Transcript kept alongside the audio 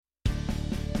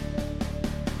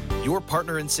Your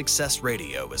Partner in Success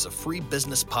Radio is a free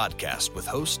business podcast with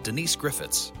host Denise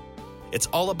Griffiths. It's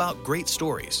all about great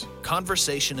stories,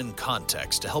 conversation, and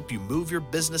context to help you move your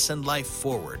business and life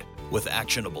forward with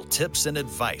actionable tips and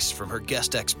advice from her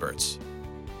guest experts.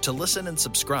 To listen and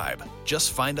subscribe,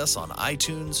 just find us on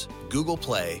iTunes, Google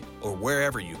Play, or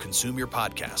wherever you consume your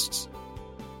podcasts.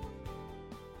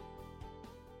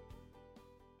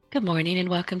 Good morning and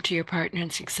welcome to Your Partner in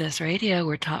Success Radio,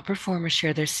 where top performers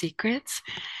share their secrets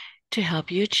to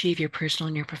help you achieve your personal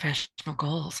and your professional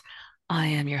goals. I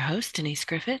am your host, Denise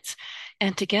Griffiths,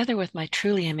 and together with my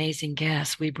truly amazing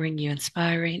guests, we bring you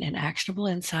inspiring and actionable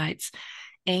insights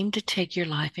aimed to take your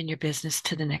life and your business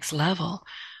to the next level.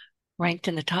 Ranked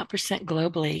in the top percent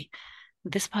globally,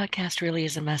 this podcast really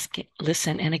is a must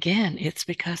listen. And again, it's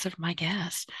because of my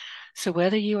guests. So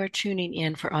whether you are tuning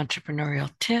in for entrepreneurial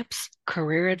tips,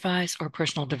 career advice, or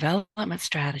personal development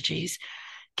strategies,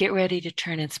 get ready to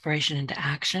turn inspiration into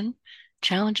action,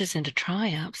 challenges into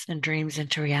triumphs, and dreams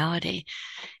into reality.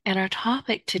 And our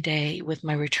topic today with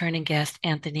my returning guest,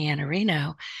 Anthony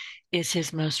Iannarino, is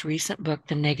his most recent book,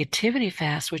 The Negativity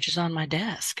Fast, which is on my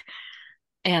desk.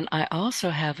 And I also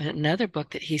have another book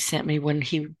that he sent me when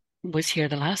he was here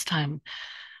the last time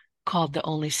called The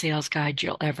Only Sales Guide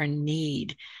You'll Ever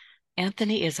Need.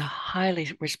 Anthony is a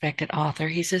highly respected author.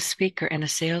 He's a speaker and a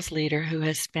sales leader who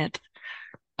has spent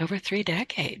over 3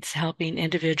 decades helping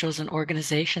individuals and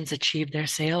organizations achieve their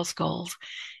sales goals.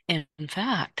 And in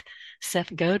fact,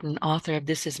 Seth Godin, author of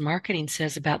This Is Marketing,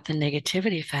 says about the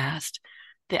negativity fast,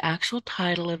 the actual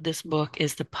title of this book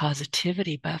is The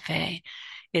Positivity Buffet.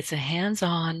 It's a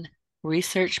hands-on,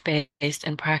 research-based,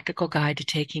 and practical guide to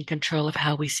taking control of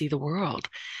how we see the world.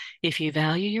 If you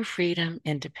value your freedom,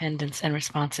 independence, and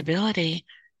responsibility,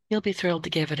 you'll be thrilled to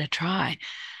give it a try.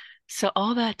 So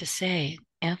all that to say,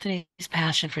 Anthony's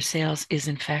passion for sales is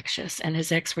infectious, and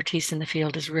his expertise in the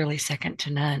field is really second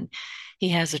to none. He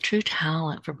has a true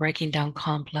talent for breaking down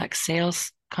complex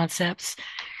sales concepts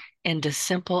into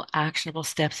simple, actionable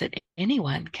steps that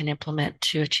anyone can implement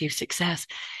to achieve success.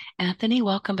 Anthony,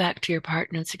 welcome back to Your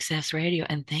Partner in Success Radio,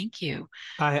 and thank you.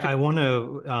 I want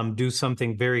to do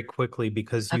something very quickly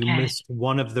because you missed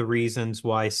one of the reasons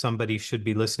why somebody should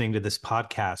be listening to this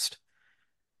podcast.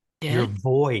 Your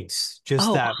voice,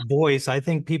 just that voice. I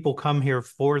think people come here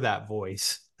for that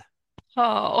voice.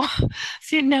 Oh,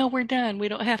 see, now we're done. We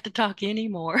don't have to talk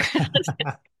anymore.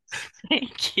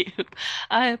 Thank you.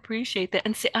 I appreciate that.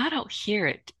 And see, I don't hear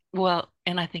it. Well,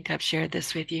 and I think I've shared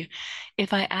this with you.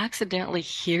 If I accidentally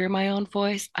hear my own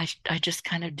voice, I just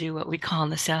kind of do what we call in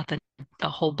the South a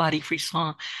whole body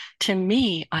frisson. To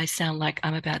me, I sound like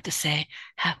I'm about to say,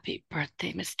 "Happy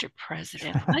birthday, Mr.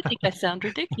 President." I think I sound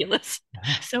ridiculous.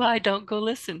 So I don't go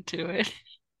listen to it.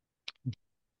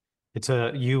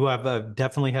 You have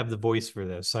definitely have the voice for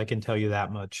this. I can tell you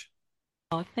that much.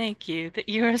 Oh, thank you. That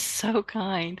you are so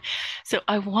kind. So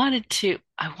I wanted to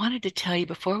tell you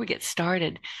before we get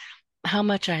started how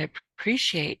much I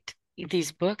appreciate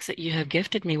these books that you have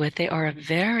gifted me with. They are a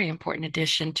very important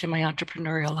addition to my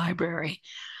entrepreneurial library.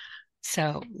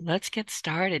 So let's get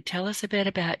started. Tell us a bit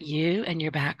about you and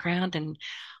your background. And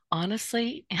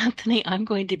honestly, Anthony, I'm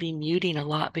going to be muting a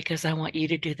lot because I want you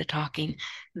to do the talking.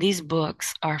 These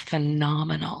books are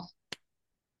phenomenal.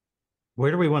 Where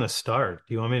do we want to start?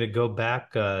 Do you want me to go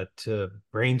back to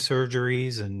brain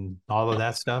surgeries and all of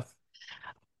that stuff?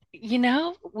 You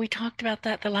know, we talked about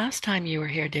that the last time you were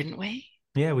here, didn't we?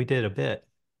 Yeah, we did a bit.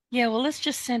 Yeah, well, let's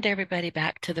just send everybody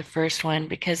back to the first one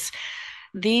because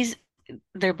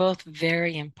they're both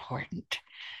very important.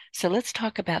 So let's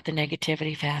talk about the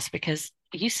negativity fast because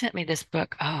you sent me this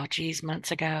book, oh, geez,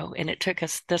 months ago, and it took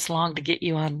us this long to get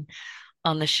you on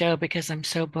the show because I'm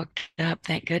so booked up,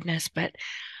 thank goodness. But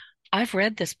I've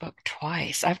read this book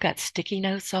twice. I've got sticky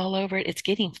notes all over it. It's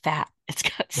getting fat. It's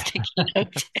got sticky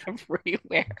notes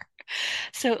everywhere.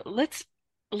 So let's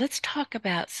talk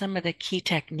about some of the key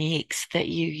techniques that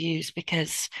you use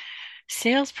because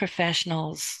sales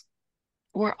professionals,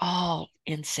 we're all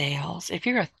in sales. If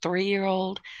you're a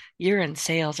 3-year-old, you're in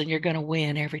sales and you're going to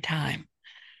win every time.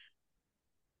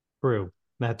 True.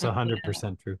 That's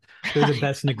 100% true. They're the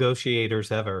best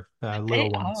negotiators ever,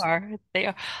 little ones. They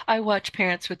are. I watch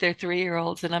parents with their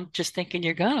 3-year-olds and I'm just thinking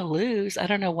you're going to lose. I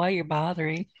don't know why you're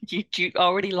bothering. You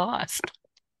already lost.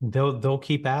 They'll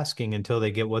keep asking until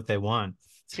they get what they want.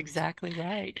 That's exactly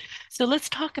right. So let's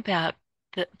talk about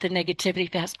the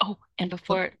negativity fast. Oh, and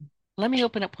before, let me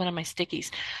open up one of my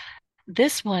stickies.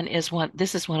 This is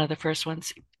one of the first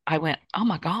ones I went, oh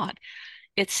my God.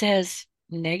 It says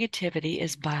negativity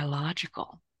is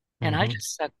biological. And I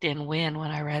just sucked in wind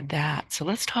when I read that. So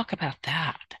let's talk about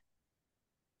that.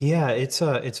 Yeah,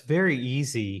 it's very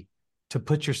easy to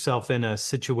put yourself in a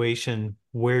situation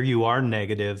where you are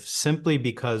negative simply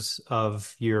because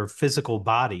of your physical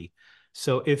body.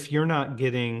 So if you're not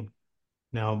getting,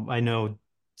 now I know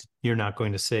you're not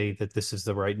going to say that this is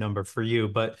the right number for you,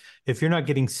 but if you're not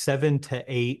getting 7 to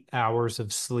 8 hours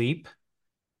of sleep,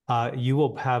 you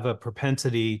will have a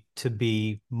propensity to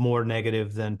be more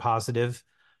negative than positive.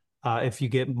 If you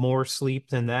get more sleep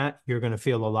than that, you're going to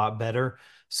feel a lot better.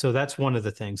 So that's one of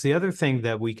the things. The other thing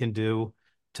that we can do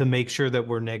to make sure that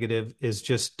we're negative is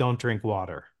just don't drink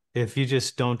water. If you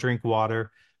just don't drink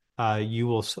water, you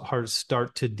will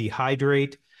start to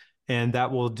dehydrate, and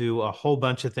that will do a whole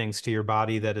bunch of things to your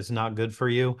body that is not good for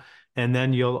you. And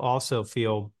then you'll also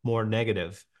feel more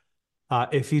negative.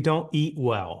 If you don't eat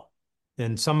well,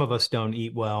 and some of us don't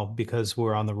eat well because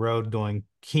we're on the road doing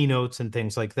keynotes and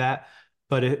things like that.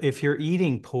 But if you're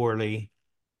eating poorly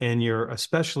and you're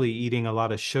especially eating a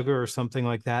lot of sugar or something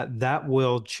like that, that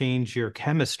will change your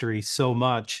chemistry so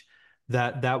much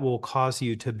that that will cause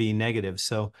you to be negative.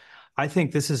 So I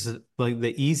think this is like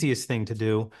the easiest thing to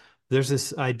do. There's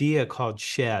this idea called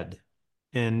SHED,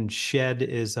 and SHED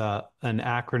is an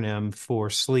acronym for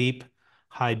sleep,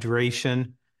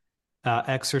 hydration,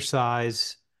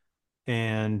 exercise,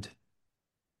 and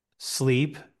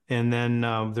sleep. And then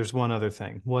there's one other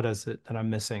thing. What is it that I'm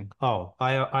missing? Oh,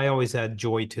 I always add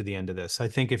joy to the end of this. I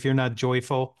think if you're not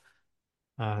joyful,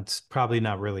 it's probably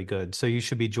not really good. So you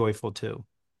should be joyful too.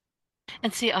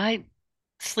 And see, I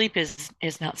sleep is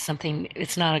not something,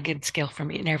 it's not a good skill for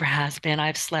me. It never has been.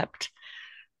 I've slept,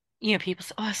 people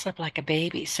say, oh, I slept like a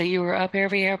baby. So you were up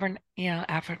every hour,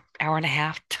 after hour and a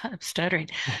half, I'm stuttering,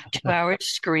 2 hours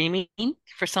screaming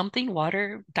for something,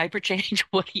 water, diaper change.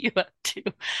 What are you up to?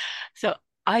 So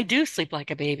I do sleep like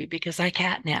a baby because I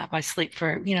cat nap. I sleep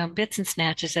for, bits and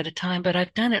snatches at a time, but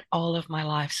I've done it all of my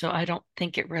life. So I don't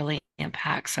think it really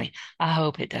impacts me. I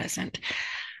hope it doesn't.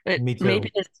 But Me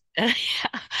maybe too.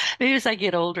 yeah, maybe as I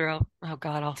get older, oh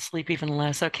God, I'll sleep even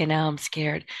less. Okay, now I'm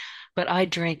scared. But I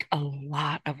drink a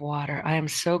lot of water. I am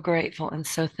so grateful and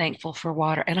so thankful for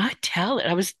water. And I tell it,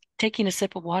 I was taking a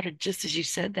sip of water just as you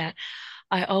said that.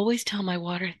 I always tell my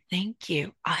water, thank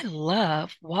you. I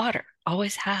love water.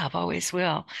 Always have, always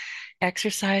will.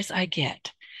 Exercise, I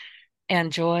get.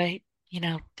 And joy,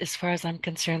 as far as I'm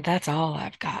concerned, that's all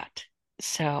I've got.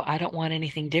 So I don't want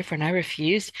anything different. I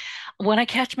refuse. When I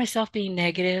catch myself being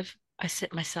negative, I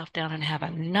sit myself down and have a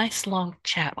nice long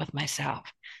chat with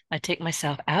myself. I take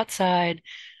myself outside,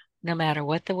 no matter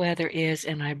what the weather is,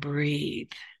 and I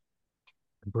breathe.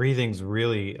 Breathing's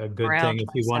really a good thing Ground if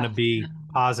you want to myself. be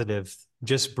positive.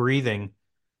 Just breathing,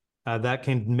 that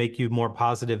can make you more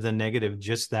positive than negative.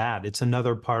 Just that. It's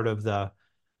another part of the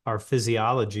our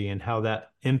physiology and how that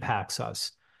impacts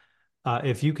us.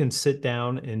 If you can sit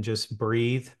down and just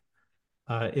breathe,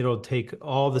 it'll take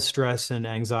all the stress and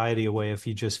anxiety away if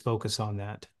you just focus on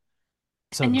that.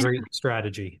 It's a And great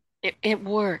strategy. it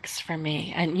works for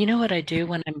me. And you know what I do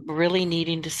when I'm really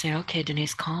needing to say, okay,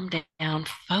 Denise, calm down,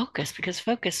 focus, because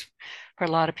focus for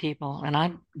a lot of people, and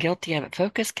I'm guilty of it,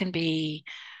 focus can be,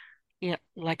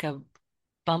 like a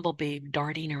bumblebee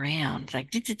darting around. Like,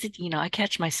 I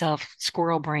catch myself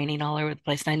squirrel braining all over the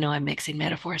place. And I know I'm mixing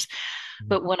metaphors,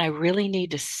 but when I really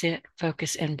need to sit,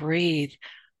 focus, and breathe,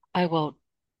 I will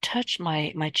touch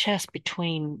my chest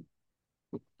between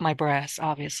my breasts,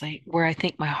 obviously, where I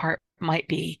think my heart might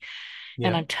be.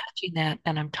 And Yeah. I'm touching that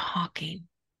and I'm talking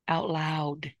out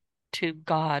loud to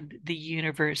God, the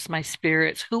universe, my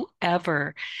spirits,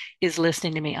 whoever is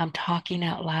listening to me. I'm talking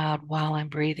out loud while I'm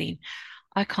breathing.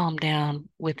 I calm down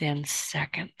within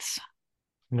seconds.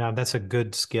 Now, that's a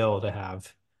good skill to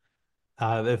have.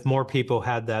 If more people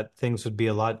had that, things would be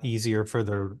a lot easier for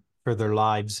their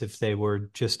lives if they were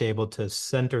just able to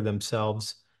center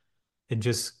themselves and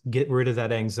just get rid of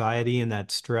that anxiety and that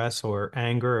stress or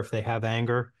anger if they have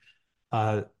anger.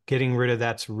 Getting rid of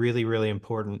that's really, really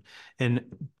important.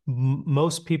 And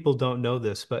most people don't know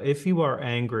this, but if you are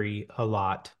angry a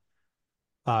lot,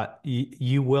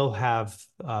 you will have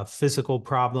physical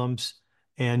problems,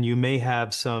 and you may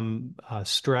have some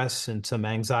stress and some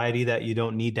anxiety that you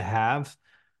don't need to have,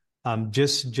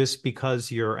 just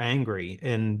because you're angry,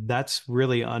 and that's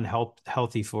really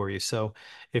unhealthy for you. So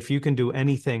if you can do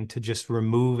anything to just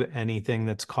remove anything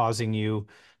that's causing you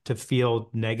to feel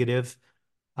negative,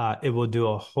 it will do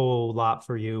a whole lot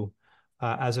for you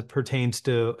as it pertains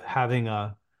to having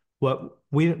a what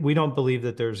we don't believe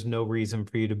that there's no reason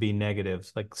for you to be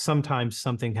negative. Like sometimes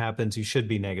something happens, you should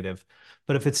be negative.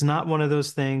 But if it's not one of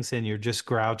those things and you're just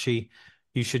grouchy,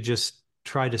 you should just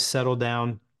try to settle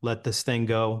down, let this thing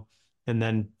go, and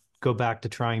then go back to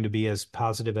trying to be as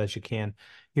positive as you can.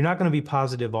 You're not going to be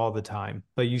positive all the time,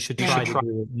 but you should No. try to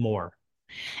do it more.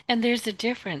 And there's a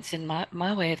difference in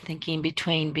my way of thinking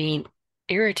between being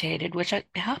irritated, which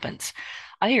happens.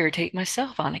 I irritate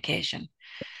myself on occasion,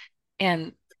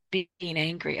 and being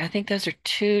angry. I think those are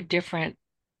two different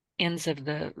ends of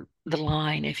the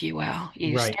line, if you will.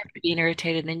 You Right. start being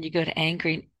irritated, then you go to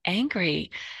angry.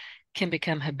 Angry can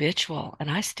become habitual, and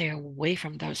I stay away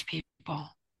from those people.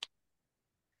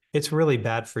 It's really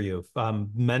bad for you,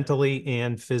 mentally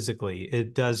and physically.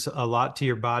 It does a lot to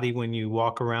your body when you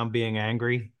walk around being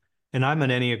angry. And I'm an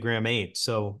Enneagram 8,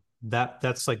 so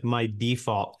that's like my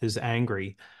default is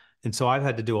angry. And so I've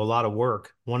had to do a lot of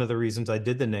work. One of the reasons I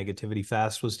did the negativity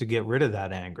fast was to get rid of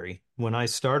that angry. When I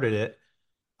started it,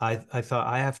 I thought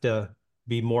I have to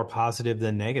be more positive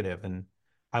than negative, and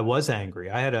I was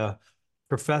angry. I had a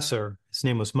professor, his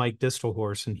name was Mike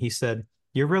Distelhorst, and he said,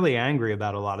 "You're really angry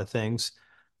about a lot of things.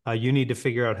 You need to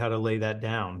figure out how to lay that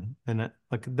down." And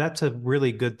like that's a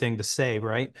really good thing to say,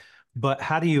 right? But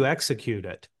how do you execute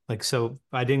it? Like, so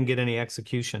I didn't get any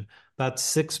execution. About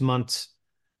 6 months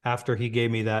after he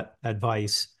gave me that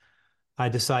advice, I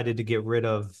decided to get rid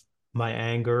of my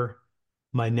anger,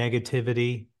 my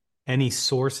negativity, any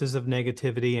sources of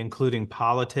negativity, including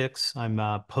politics. I'm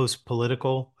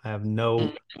post-political. I'm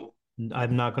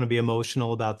not going to be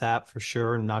emotional about that for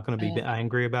sure. I'm not going to be Mm.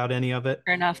 angry about any of it.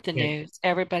 Turn off the Okay. news.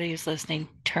 Everybody who's listening,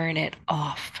 turn it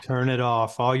off. Turn it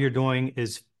off. All you're doing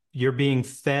is you're being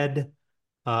fed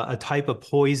a type of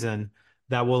poison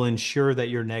that will ensure that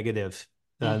you're negative.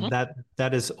 Hmm.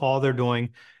 That is all they're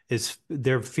doing is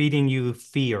they're feeding you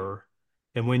fear,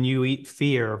 and when you eat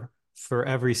fear for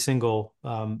every single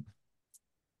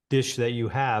dish that you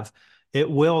have, it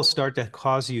will start to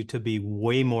cause you to be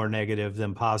way more negative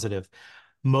than positive.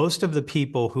 Most of the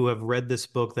people who have read this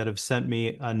book that have sent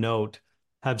me a note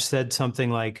have said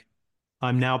something like,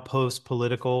 I'm now post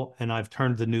political and I've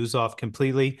turned the news off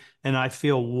completely and I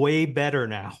feel way better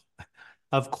now.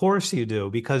 Of course you do,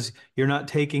 because you're not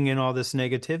taking in all this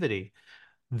negativity.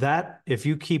 That, if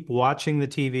you keep watching the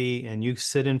TV and you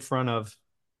sit in front of,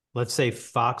 let's say,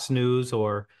 Fox News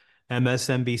or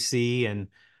MSNBC, and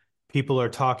people are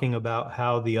talking about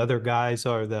how the other guys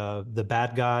are the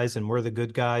bad guys and we're the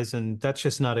good guys, and that's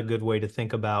just not a good way to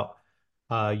think about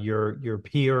your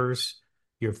peers,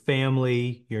 your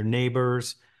family, your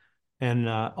neighbors. And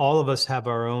all of us have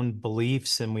our own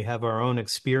beliefs and we have our own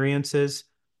experiences.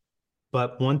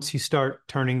 But once you start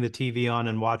turning the TV on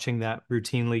and watching that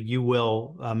routinely, you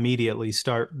will immediately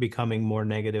start becoming more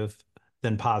negative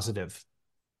than positive.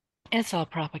 It's all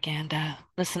propaganda.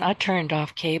 Listen, I turned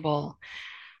off cable,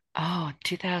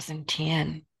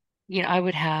 2010. I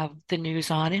would have the news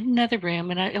on in another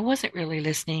room and I wasn't really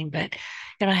listening, but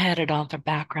I had it on for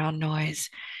background noise.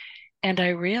 And I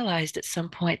realized at some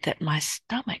point that my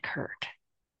stomach hurt.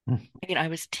 I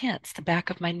was tense. The back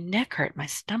of my neck hurt, my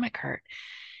stomach hurt.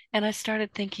 And I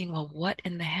started thinking, well, what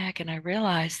in the heck? And I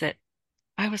realized that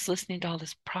I was listening to all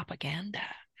this propaganda.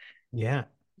 Yeah.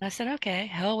 And I said, okay,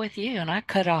 hell with you. And I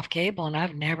cut off cable and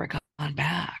I've never gone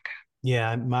back.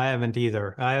 Yeah, I haven't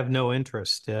either. I have no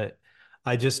interest.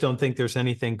 I just don't think there's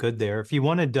anything good there. If you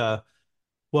wanted to,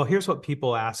 well, here's what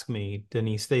people ask me,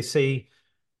 Denise. They say,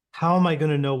 how am I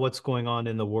going to know what's going on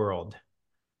in the world?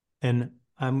 And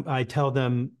I tell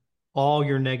them, all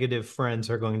your negative friends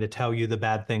are going to tell you the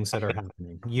bad things that are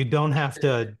happening. You don't have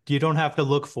to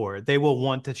look for it. They will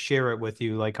want to share it with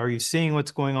you. Like, are you seeing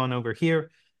what's going on over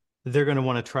here? They're going to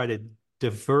want to try to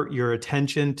divert your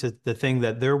attention to the thing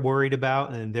that they're worried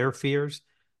about and their fears.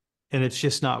 And it's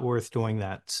just not worth doing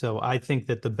that. So I think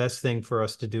that the best thing for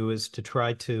us to do is to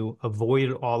try to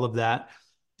avoid all of that.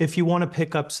 If you want to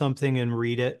pick up something and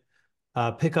read it,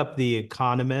 pick up The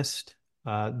Economist.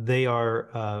 They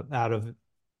are out of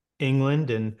England,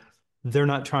 and they're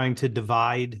not trying to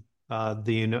divide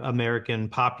the American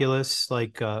populace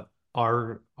like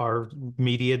our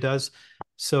media does.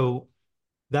 So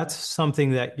that's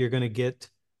something that you're going to get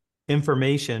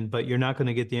information, but you're not going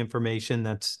to get the information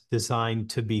that's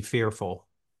designed to be fearful.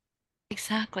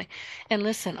 Exactly. And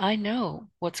listen, I know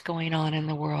what's going on in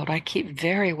the world. I keep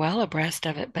very well abreast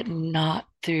of it, but not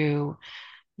through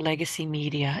legacy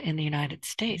media in the United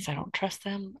States. I don't trust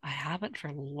them. I haven't for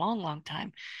a long, long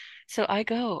time. So I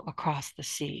go across the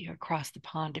sea, across the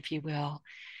pond, if you will.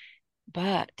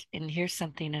 But, and here's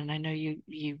something, and I know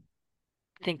you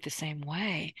think the same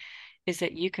way, is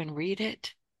that you can read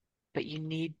it, but you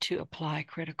need to apply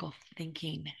critical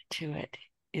thinking to it.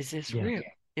 Is this Yeah. real?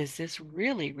 Is this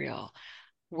really real?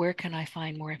 Where can I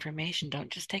find more information?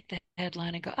 Don't just take the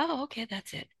headline and go, oh, okay,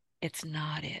 that's it. It's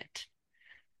not it.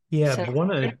 Yeah, So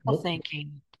critical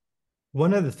thinking.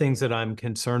 one of the things that I'm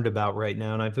concerned about right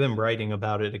now, and I've been writing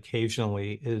about it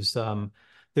occasionally, is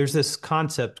there's this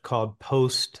concept called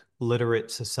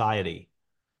post-literate society.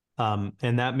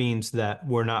 And that means that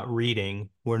we're not reading,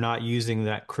 we're not using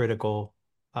that critical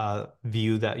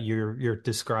view that you're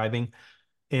describing.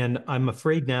 And I'm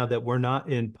afraid now that we're not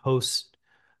in post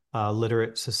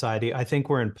literate society. I think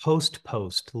we're in post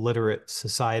literate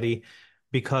society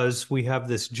because we have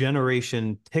this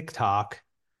generation TikTok.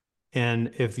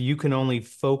 And if you can only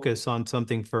focus on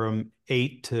something from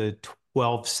 8 to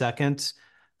 12 seconds,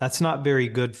 that's not very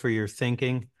good for your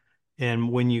thinking.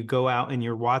 And when you go out and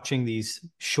you're watching these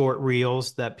short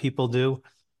reels that people do,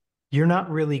 you're not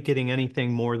really getting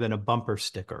anything more than a bumper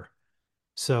sticker.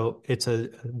 So it's a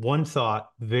one thought,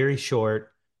 very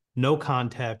short, no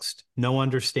context, no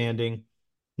understanding,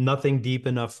 nothing deep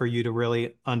enough for you to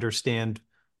really understand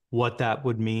what that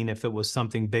would mean if it was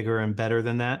something bigger and better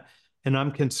than that. And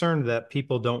I'm concerned that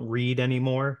people don't read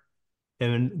anymore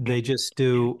and they just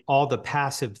do all the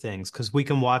passive things because we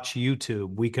can watch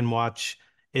YouTube, we can watch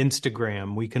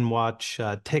Instagram, we can watch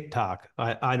TikTok.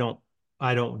 I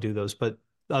don't do those, but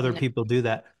other people do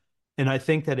that. And I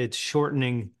think that it's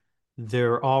shortening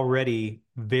their already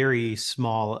very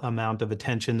small amount of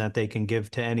attention that they can give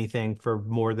to anything for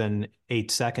more than 8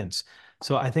 seconds.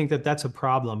 So I think that that's a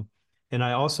problem. And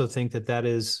I also think that that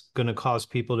is going to cause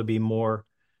people to be more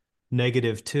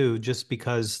negative too, just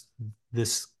because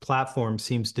this platform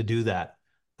seems to do that,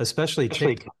 especially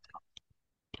TikTok.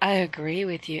 I agree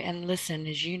with you. And listen,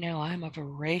 as you know, I'm a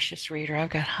voracious reader. I've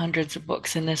got hundreds of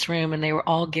books in this room, and they were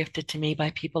all gifted to me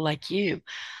by people like you.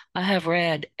 I have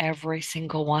read every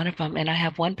single one of them, and I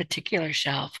have one particular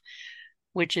shelf,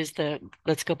 which is the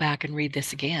let's go back and read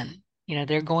this again.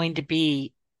 They're going to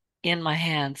be in my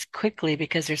hands quickly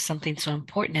because there's something so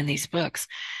important in these books.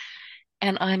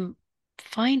 And I'm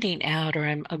finding out, or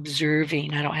I'm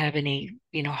observing, I don't have any,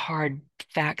 hard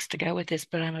facts to go with this,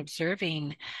 but I'm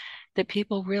observing that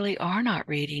people really are not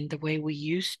reading the way we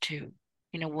used to.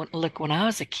 Look, when I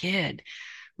was a kid,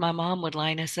 my mom would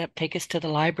line us up, take us to the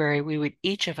library. We would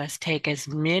each of us take as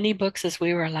many books as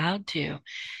we were allowed to,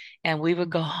 and we would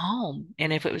go home.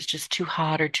 And if it was just too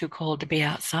hot or too cold to be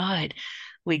outside,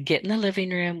 we'd get in the living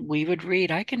room, we would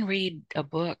read. I can read a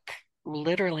book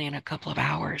literally in a couple of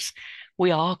hours.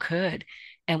 We all could,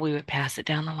 and we would pass it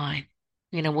down the line.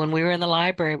 When we were in the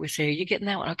library, we say, "Are you getting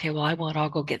that one?" Okay, well, I won't. I'll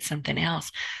go get something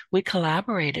else. We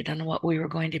collaborated on what we were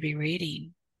going to be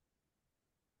reading.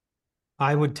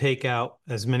 I would take out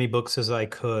as many books as I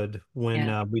could when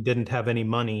Yeah. we didn't have any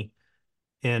money.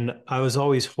 And I was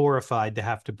always horrified to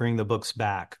have to bring the books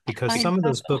back because I some of know.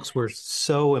 those books were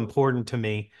so important to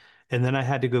me. And then I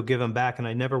had to go give them back, and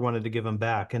I never wanted to give them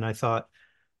back. And I thought,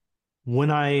 when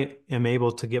I am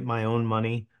able to get my own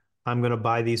money, I'm going to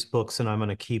buy these books and I'm going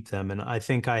to keep them. And I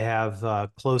think I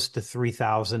have close to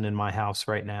 3,000 in my house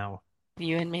right now.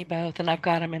 You and me both, and I've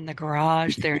got them in the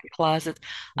garage. They're in closets.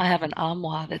 I have an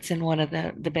armoire that's in one of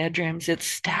the bedrooms. It's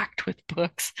stacked with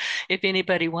books. If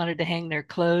anybody wanted to hang their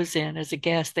clothes in as a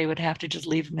guest, they would have to just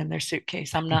leave them in their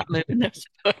suitcase. I'm not moving those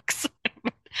books.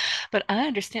 But I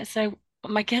understand. So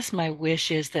my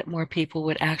wish is that more people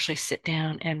would actually sit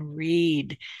down and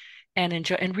read and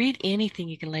enjoy and read anything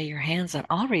you can lay your hands on.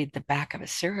 I'll read the back of a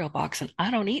cereal box, and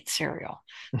I don't eat cereal.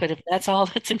 But if that's all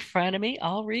that's in front of me,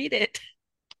 I'll read it.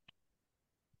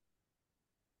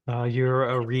 You're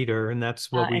a reader, and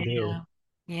that's what we I do. am.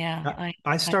 Yeah,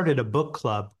 I started a book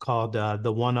club called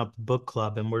the One Up Book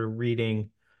Club, and we're reading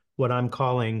what I'm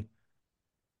calling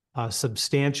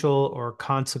substantial or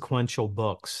consequential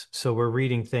books. So we're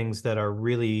reading things that are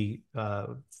really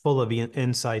full of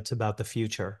insights about the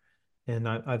future. And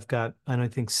I've got, I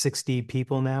don't think, 60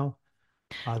 people now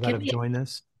that give have me joined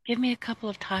this. give me a couple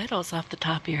of titles off the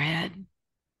top of your head.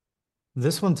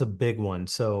 This one's a big one.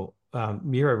 So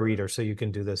you're a reader, so you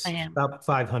can do I this. It's am. about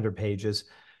 500 pages.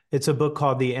 It's a book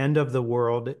called The End of the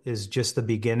World is Just the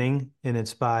Beginning, and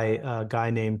it's by a guy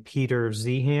named Peter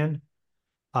Zehan.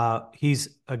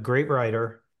 He's a great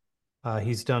writer.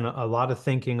 He's done a lot of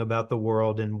thinking about the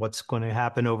world and what's going to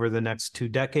happen over the next 2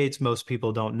 decades. Most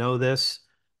people don't know this.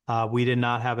 We did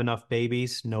not have enough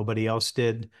babies. Nobody else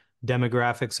did.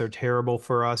 Demographics are terrible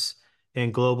for us,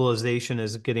 and globalization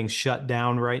is getting shut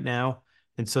down right now.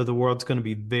 And so the world's going to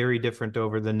be very different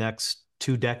over the next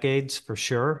 2 decades for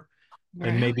sure,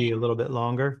 and maybe Really? a little bit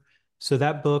longer. So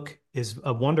that book is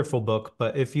a wonderful book.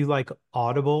 But if you like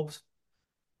Audible,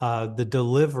 the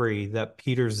delivery that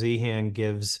Peter Zehan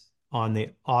gives on the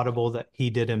Audible that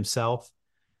he did himself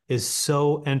is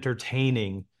so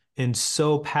entertaining and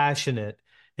so passionate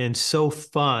and so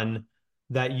fun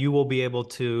that you will be able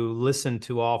to listen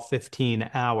to all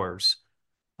 15 hours.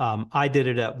 I did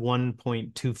it at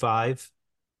 1.25.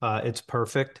 It's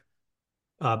perfect.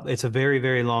 It's a very,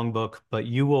 very long book, but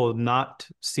you will not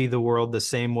see the world the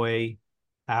same way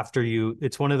after you.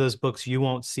 It's one of those books you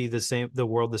won't see the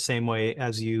world the same way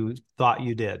as you thought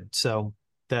you did. So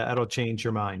that'll change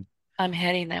your mind. I'm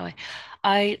heading that way.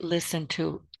 I listen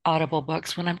to Audible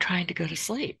books when I'm trying to go to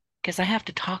sleep because I have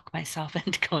to talk myself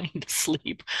into going to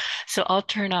sleep. So I'll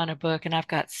turn on a book, and I've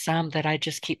got some that I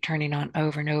just keep turning on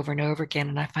over and over and over again,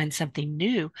 and I find something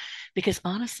new because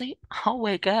honestly, I'll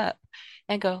wake up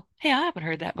and go, "Hey, I haven't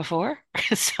heard that before."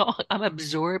 So I'm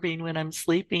absorbing when I'm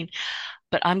sleeping,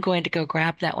 but I'm going to go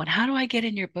grab that one. How do I get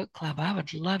in your book club? I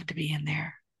would love to be in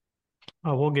there.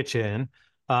 Oh, we'll get you in.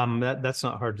 That's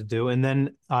not hard to do. And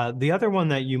then the other one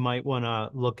that you might want to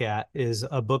look at is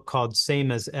a book called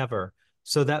Same as Ever.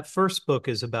 So that first book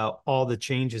is about all the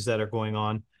changes that are going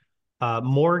on.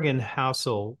 Morgan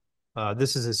Housel,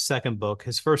 this is his second book.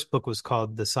 His first book was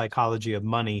called The Psychology of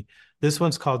Money. This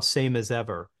one's called Same as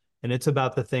Ever, and it's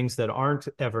about the things that aren't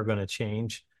ever going to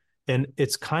change. And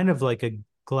it's kind of like a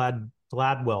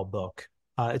Gladwell book.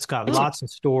 It's got Ooh, lots of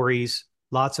stories,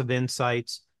 lots of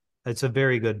insights. It's a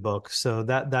very good book. So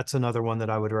that's another one that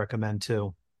I would recommend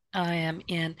too. I am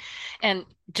in. And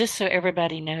just so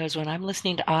everybody knows, when I'm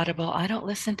listening to Audible, I don't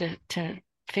listen to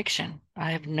fiction.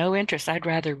 I have no interest. I'd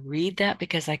rather read that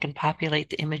because I can populate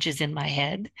the images in my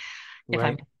head if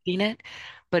I'm Right. reading it.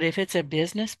 But if it's a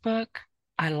business book,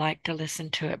 I like to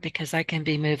listen to it because I can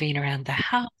be moving around the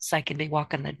house. I can be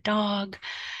walking the dog.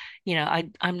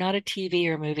 I'm not a TV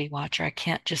or movie watcher. I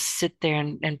can't just sit there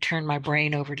and turn my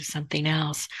brain over to something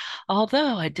else.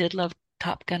 Although I did love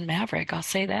Top Gun Maverick, I'll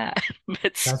say that.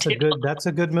 But still, That's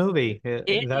a good movie.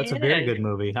 it That's a very is. good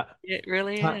movie. It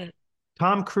really Tom, is.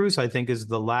 Tom Cruise, I think, is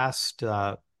the last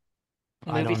I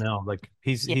don't Movies. know, like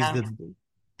he's Yeah, the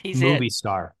he's it. movie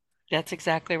star. That's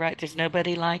exactly right. There's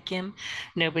nobody like him.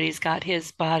 Nobody's got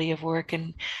his body of work,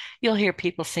 and you'll hear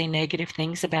people say negative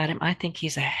things about him. I think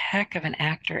he's a heck of an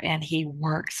actor and he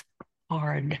works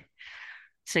hard.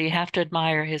 So you have to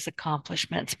admire his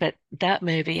accomplishments. But that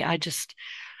movie, I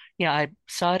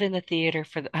saw it in the theater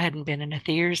I hadn't been in a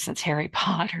theater since Harry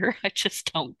Potter. I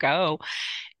just don't go.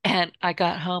 And I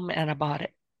got home and I bought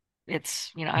it.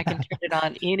 I can turn it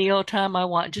on any old time I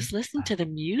want. Just listen to the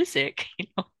music.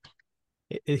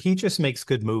 He just makes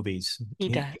good movies. He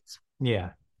does.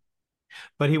 Yeah,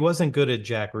 but he wasn't good at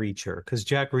Jack Reacher because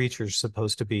Jack Reacher's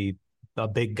supposed to be a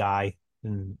big guy,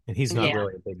 and he's not Yeah.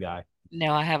 really a big guy.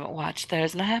 No, I haven't watched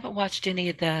those, and I haven't watched any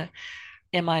of the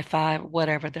MI5,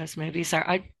 whatever those movies are.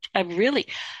 I really,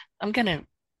 I'm gonna,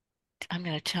 I'm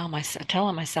gonna telling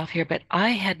myself here, but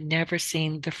I had never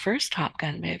seen the first Top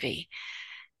Gun movie.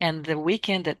 And the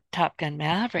weekend that Top Gun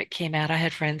Maverick came out, I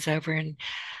had friends over, and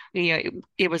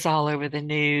it was all over the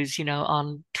news,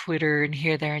 on Twitter and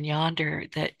here, there, and yonder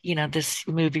that this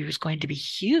movie was going to be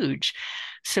huge.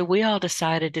 So we all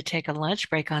decided to take a lunch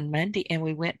break on Monday, and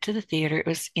we went to the theater. It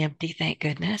was empty, thank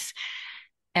goodness.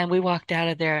 And we walked out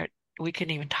of there. We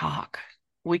couldn't even talk.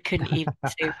 We couldn't even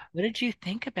say, "What did you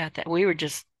think about that?" We were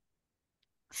just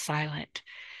silent.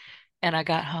 And I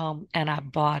got home and I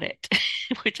bought it,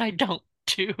 which I don't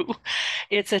do.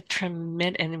 It's a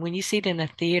tremendous, and when you see it in the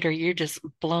theater, you're just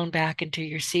blown back into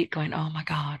your seat going, "Oh my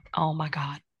God, oh my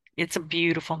God." It's a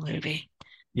beautiful movie.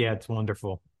 Yeah, it's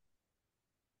wonderful.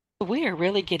 We are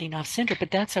really getting off center,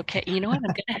 but that's okay. You know what?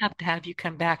 I'm going to have you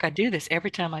come back. I do this every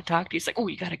time I talk to you. It's like, "Oh,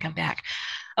 you got to come back."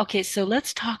 Okay, so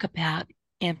let's talk about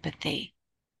empathy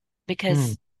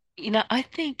Hmm, because, I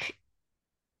think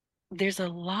there's a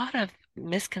lot of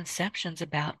misconceptions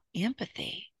about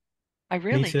empathy. I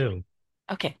me really do. too.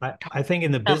 Okay, I think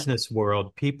in the tell me. business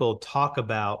world, people talk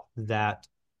about that,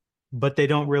 but they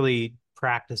don't really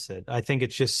practice it. I think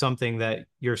it's just something that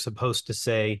you're supposed to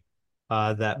say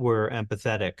that we're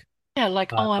empathetic. Yeah,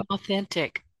 like, Uh, "Oh, I'm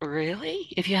authentic."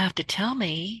 Really? If you have to tell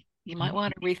me, you might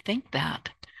want to rethink that.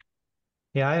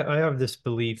 yeah, I have this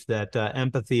belief that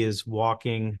empathy is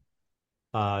walking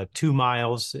 2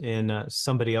 miles in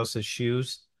somebody else's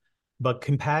shoes, but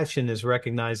compassion is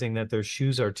recognizing that their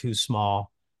shoes are too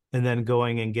small and then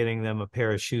going and getting them a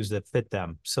pair of shoes that fit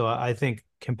them. So I think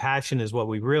compassion is what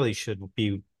we really should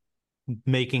be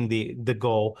making the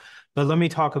goal. But let me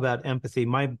talk about empathy.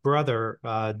 My brother,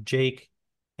 Jake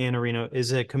Iannarino,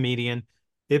 is a comedian.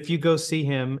 If you go see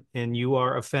him and you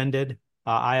are offended,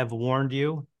 I have warned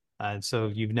you. So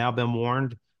you've now been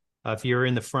warned. If you're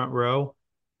in the front row,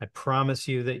 I promise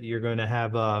you that you'll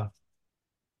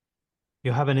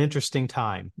have an interesting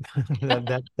time.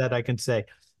 That I can say.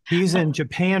 He's in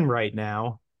Japan right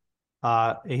now.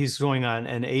 He's going on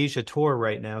an Asia tour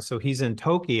right now, so he's in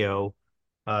Tokyo,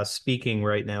 speaking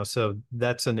right now. So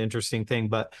that's an interesting thing.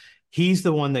 But he's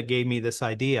the one that gave me this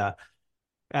idea.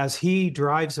 as he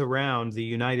drives around the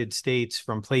United States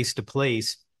from place to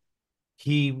place,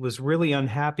 he was really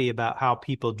unhappy about how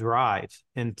people drive.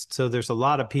 And so there's a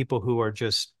lot of people who are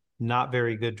just not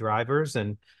very good drivers.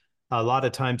 And a lot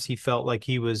of times he felt like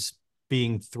he was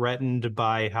being threatened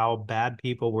by how bad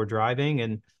people were driving.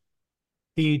 And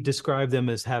he described them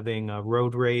as having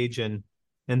road rage. And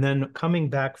then coming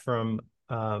back from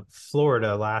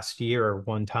Florida last year,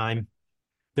 one time,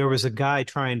 there was a guy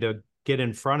trying to get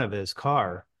in front of his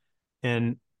car.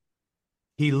 And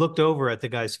he looked over at the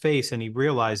guy's face and he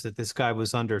realized that this guy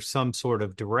was under some sort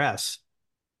of duress.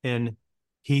 And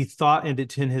he thought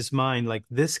in his mind, like,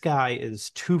 this guy is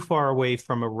too far away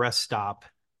from a rest stop.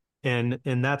 And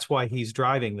that's why he's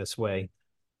driving this way.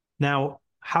 Now,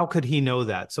 how could he know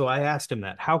that? So I asked him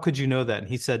that. How could you know that? And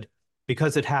he said,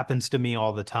 because it happens to me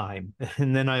all the time.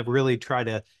 And then I really try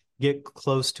to get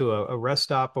close to a rest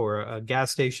stop or a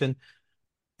gas station.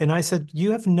 And I said,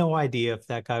 you have no idea if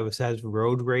that guy has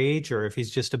road rage or if he's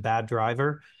just a bad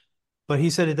driver. But he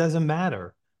said, it doesn't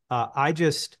matter. I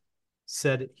just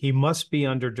said he must be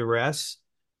under duress.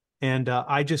 And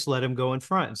I just let him go in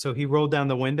front. So he rolled down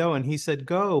the window and he said,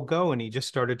 go, go. And he just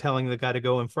started telling the guy to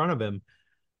go in front of him.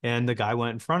 And the guy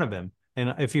went in front of him.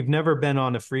 And if you've never been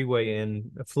on a freeway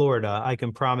in Florida, I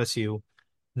can promise you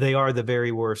they are the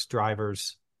very worst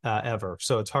drivers ever.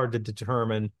 So it's hard to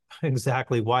determine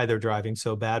exactly why they're driving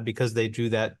so bad because they do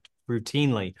that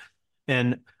routinely.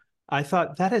 And I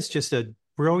thought that is just a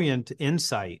brilliant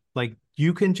insight. Like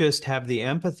you can just have the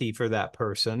empathy for that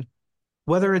person,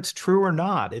 whether it's true or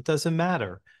not, it doesn't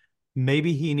matter.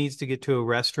 Maybe he needs to get to a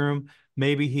restroom.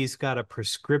 Maybe he's got a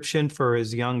prescription for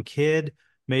his young kid.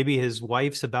 Maybe his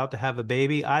wife's about to have a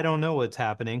baby. I don't know what's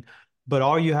happening, but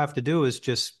all you have to do is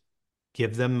just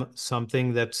give them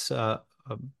something that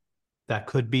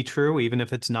could be true, even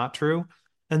if it's not true,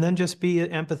 and then just be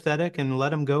empathetic and let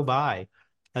them go by.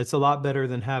 It's a lot better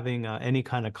than having any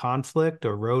kind of conflict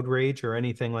or road rage or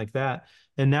anything like that.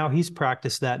 And now he's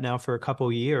practiced that now for a couple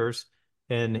of years,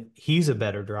 and he's a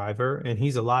better driver and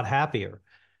he's a lot happier.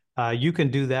 You can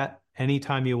do that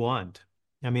anytime you want.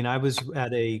 I mean, I was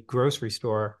at a grocery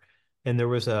store and there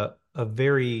was a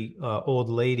very old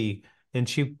lady, and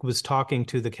she was talking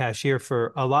to the cashier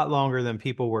for a lot longer than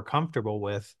people were comfortable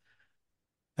with.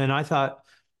 And I thought,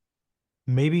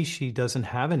 maybe she doesn't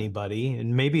have anybody,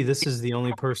 and maybe this is the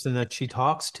only person that she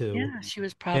talks to. Yeah, she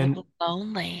was And probably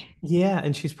lonely. yeah,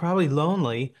 and she's probably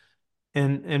lonely.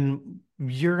 And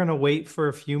you're gonna wait for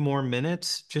a few more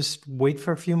minutes. Just wait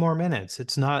for a few more minutes.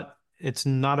 It's not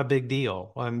a big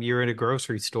deal. You're at a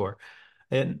grocery store.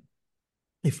 And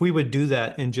if we would do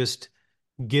that and just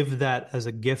give that as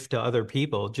a gift to other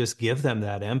people, just give them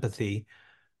that empathy,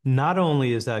 not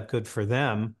only is that good for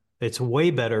them, it's way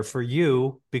better for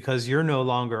you because you're no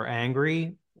longer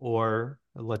angry or,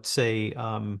 let's say,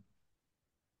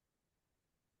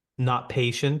 not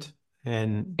patient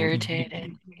and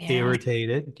Irritated. Yeah.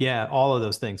 irritated. Yeah, all of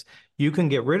those things. You can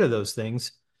get rid of those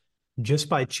things just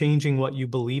by changing what you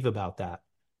believe about that.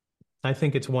 I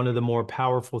think it's one of the more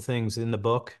powerful things in the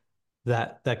book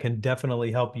that can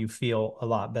definitely help you feel a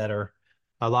lot better,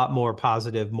 a lot more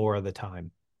positive more of the time.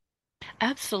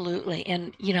 Absolutely.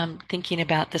 And I'm thinking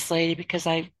about this lady because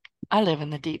I live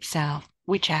in the deep South.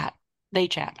 We chat. They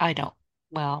chat. I don't.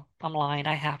 Well, I'm lying.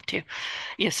 I have to.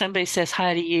 If somebody says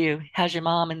hi to you, how's your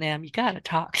mom and them, you got to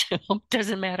talk to them.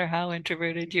 Doesn't matter how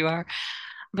introverted you are.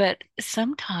 But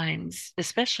sometimes,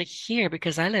 especially here,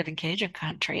 because I live in Cajun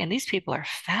country, and these people are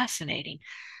fascinating.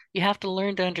 You have to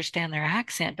learn to understand their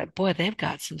accent, but boy, they've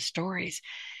got some stories.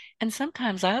 And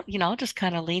sometimes I'll just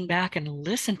kind of lean back and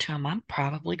listen to them. I'm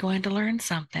probably going to learn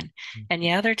something. And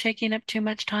yeah, they're taking up too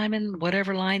much time in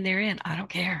whatever line they're in. I don't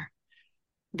care.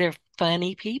 They're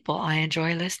funny people. I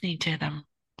enjoy listening to them.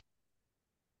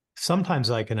 Sometimes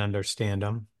I can understand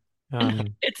them.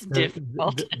 It's The,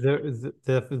 difficult.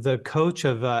 the coach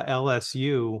of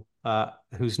LSU,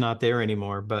 who's not there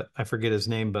anymore, but I forget his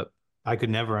name, but I could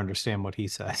never understand what he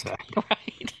said.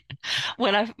 Right.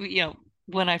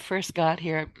 When I first got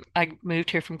here, I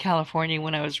moved here from California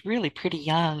when I was really pretty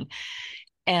young.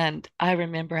 And I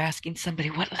remember asking somebody,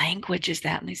 what language is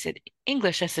that? And they said,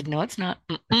 English. I said, no, it's not.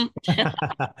 Mm-mm.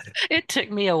 It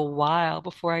took me a while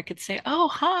before I could say, oh,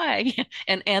 hi,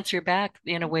 and answer back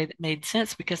in a way that made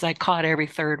sense because I caught every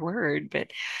third word.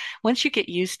 But once you get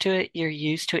used to it, you're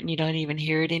used to it and you don't even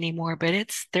hear it anymore.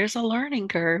 But there's a learning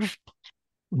curve.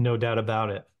 No doubt about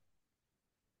it.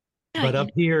 Yeah, But up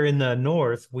here in the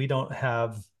north, we don't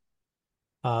have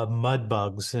mud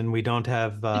bugs and we don't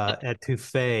have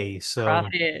etouffee. So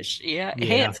crawfish. Yeah.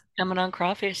 Hey, yeah, it's coming on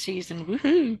crawfish season.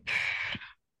 Woohoo.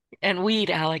 And we eat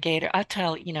alligator. I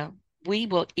tell, we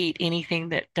will eat anything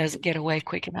that doesn't get away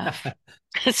quick enough.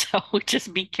 So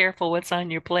just be careful what's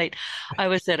on your plate. I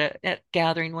was at a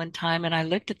gathering one time and I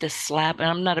looked at this slab, and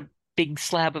I'm not a big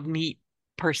slab of meat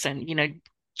person,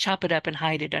 chop it up and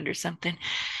hide it under something.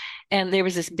 And there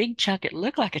was this big chunk. It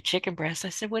looked like a chicken breast. I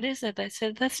said, "What is it?" I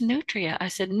said, "That's nutria." I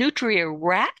said, "Nutria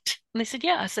rat?" And they said,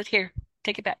 "Yeah." I said, "Here,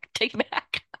 take it back. Take it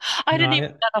back." I No, didn't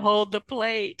even know how to hold the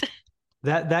plate.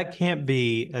 that can't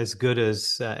be as good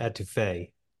as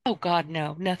etouffee. Oh God,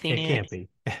 no, nothing It is. can't be.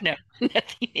 No,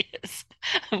 nothing is.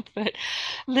 But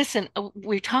listen,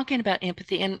 we're talking about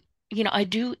empathy, and I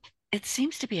do. It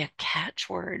seems to be a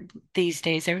catchword these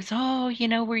days.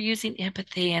 We're using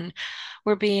empathy and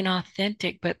we're being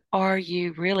authentic, but are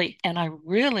you really? And I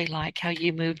really like how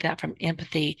you moved that from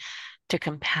empathy to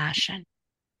compassion.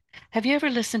 Have you ever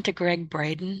listened to Greg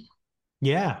Braden?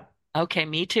 Yeah. Okay,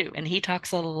 me too. And he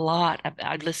talks a lot about,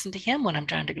 I listen to him when I'm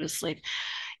trying to go to sleep.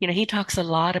 He talks a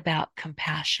lot about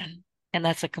compassion, and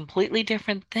that's a completely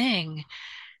different thing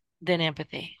than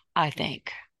empathy, I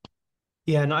think.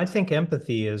 Yeah, and I think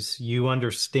empathy is you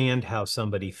understand how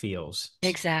somebody feels.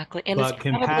 Exactly. And But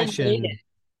compassion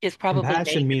it's probably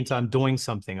compassion native. means I'm doing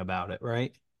something about it,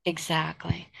 right?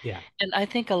 Exactly. Yeah. And I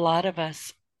think a lot of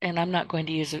us, and I'm not going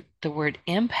to use the word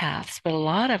empaths, but a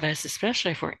lot of us,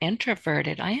 especially if we're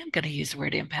introverted, I am going to use the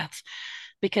word empaths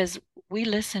because we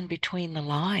listen between the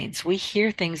lines. We hear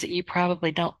things that you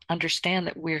probably don't understand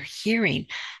that we're hearing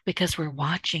because we're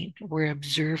watching, we're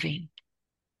observing,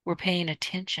 we're paying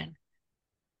attention.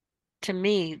 To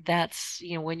me, that's,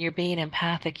 when you're being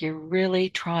empathic, you're really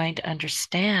trying to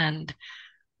understand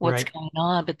what's Right. going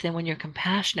on. But then when you're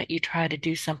compassionate, you try to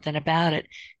do something about it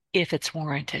if it's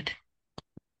warranted.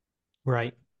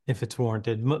 Right. If it's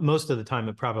warranted. Most of the time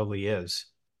it probably is.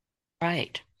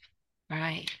 Right,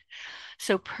 right.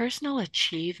 So personal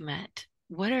achievement,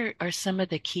 what are some of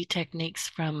the key techniques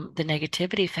from the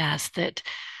negativity fast that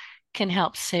can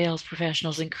help sales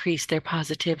professionals increase their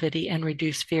positivity and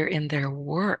reduce fear in their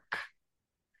work?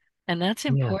 And that's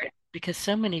Yeah. important because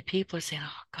so many people are saying,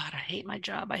 "Oh God, I hate my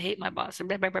job. I hate my boss." And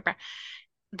blah, blah, blah, blah.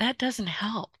 That doesn't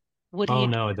help. What do Oh you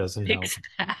do no, it to doesn't help. fix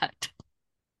that?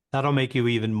 That'll make you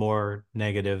even more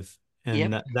negative, and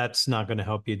Yep. that's not going to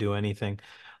help you do anything.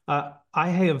 I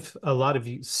have a lot of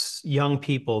young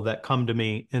people that come to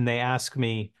me and they ask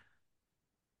me,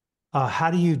 how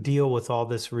do you deal with all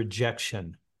this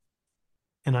rejection?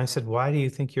 And I said, why do you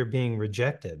think you're being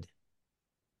rejected?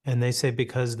 And they say,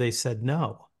 because they said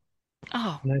no.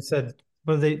 Oh, And I said,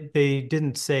 well, they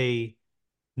didn't say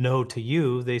no to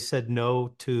you. They said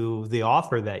no to the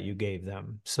offer that you gave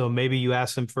them. So maybe you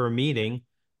asked them for a meeting,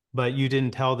 but you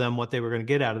didn't tell them what they were going to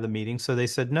get out of the meeting. So they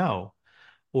said no.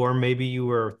 Or maybe you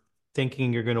were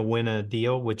thinking you're going to win a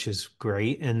deal, which is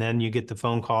great. And then you get the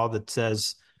phone call that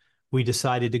says, we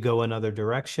decided to go another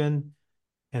direction.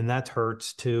 And that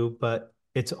hurts too. But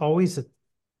it's always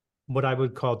what I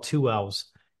would call two L's.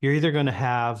 You're either going to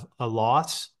have a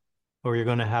loss or you're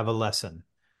going to have a lesson.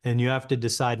 And you have to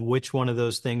decide which one of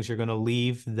those things you're going to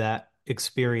leave that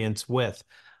experience with.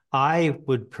 I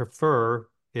would prefer,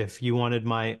 if you wanted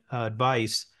my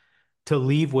advice, to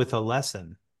leave with a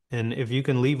lesson. And if you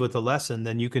can leave with a lesson,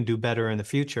 then you can do better in the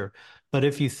future. But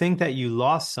if you think that you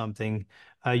lost something,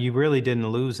 you really didn't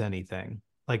lose anything.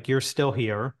 Like you're still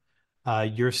here.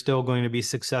 You're still going to be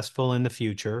successful in the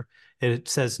future. It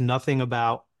says nothing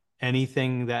about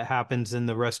anything that happens in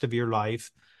the rest of your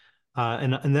life.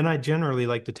 And then I generally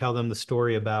like to tell them the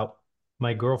story about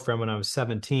my girlfriend when I was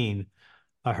 17.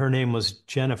 Her name was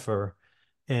Jennifer.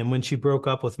 And when she broke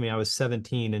up with me, I was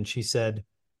 17, and she said,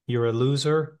 "You're a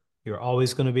loser. You're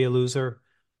always going to be a loser.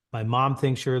 My mom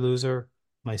thinks you're a loser.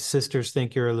 My sisters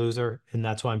think you're a loser, and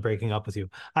that's why I'm breaking up with you."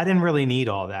 I didn't really need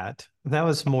all that. That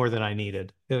was more than I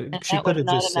needed. and She that could was have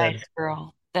not just a nice said,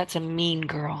 girl. That's a mean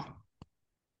girl.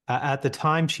 at the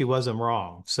time, she wasn't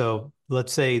wrong. So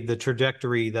let's say the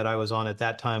trajectory that I was on at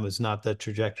that time was not the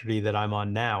trajectory that I'm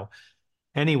on now.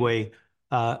 Anyway,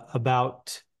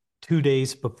 about 2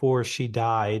 days before she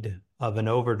died of an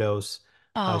overdose,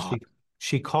 uh, Oh, she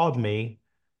she called me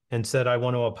and said, "I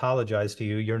want to apologize to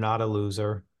you. You're not a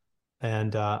loser,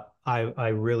 and I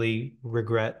really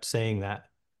regret saying that."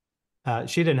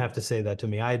 She didn't have to say that to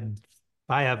me.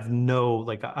 I have no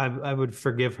like I would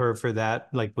forgive her for that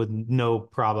like with no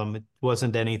problem. It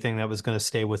wasn't anything that was going to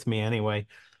stay with me anyway.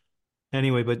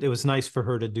 Anyway, but it was nice for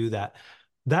her to do that.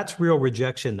 That's real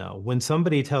rejection, though. When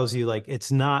somebody tells you, like,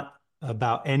 it's not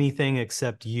about anything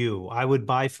except you, I would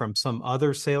buy from some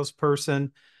other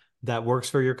salesperson that works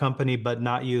for your company, but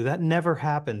not you. That never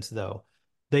happens, though.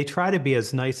 They try to be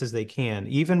as nice as they can,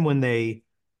 even when they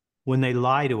when they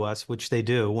lie to us, which they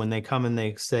do, when they come and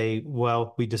they say,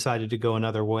 well, we decided to go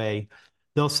another way,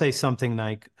 they'll say something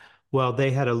like, well,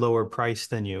 they had a lower price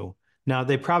than you. Now,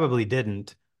 they probably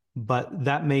didn't, but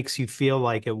that makes you feel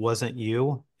like it wasn't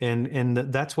you. And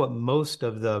that's what most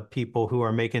of the people who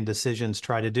are making decisions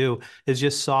try to do, is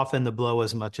just soften the blow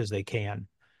as much as they can.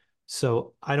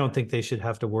 So I don't think they should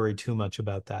have to worry too much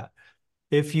about that.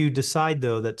 If you decide,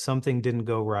 though, that something didn't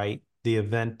go right, the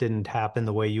event didn't happen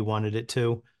the way you wanted it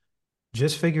to,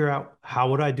 just figure out, how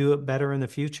would I do it better in the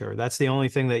future? That's the only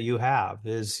thing that you have,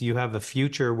 is you have a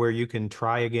future where you can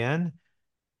try again,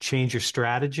 change your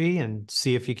strategy, and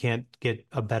see if you can't get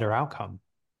a better outcome.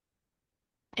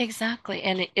 Exactly.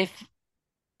 And if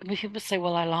people say,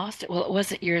 well, I lost it. Well, it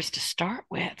wasn't yours to start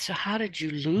with. So how did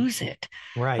you lose it?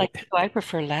 Right. Like, I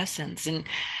prefer lessons. And,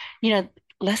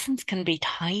 lessons can be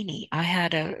tiny. I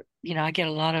get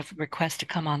a lot of requests to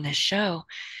come on this show.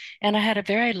 And I had a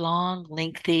very long,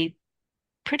 lengthy,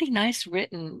 pretty nice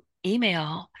written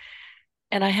email.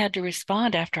 And I had to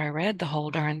respond after I read the whole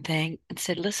darn thing and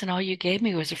said, listen, all you gave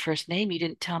me was a first name. You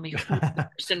didn't tell me who the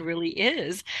person really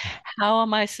is. How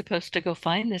am I supposed to go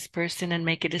find this person and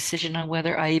make a decision on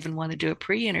whether I even want to do a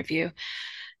pre-interview?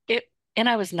 And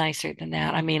I was nicer than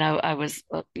that. I mean, I was,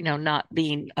 not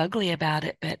being ugly about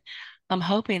it, but I'm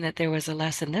hoping that there was a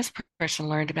lesson this person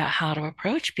learned about how to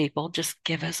approach people. Just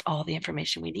give us all the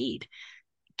information we need.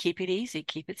 Keep it easy,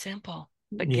 keep it simple,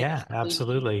 but give us Yeah, what we need.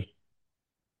 absolutely.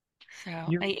 So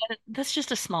You that's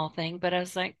just a small thing, but I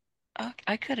was like, oh,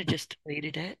 I could have just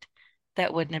deleted it.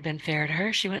 That wouldn't have been fair to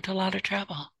her. She went to a lot of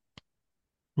trouble.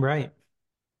 right.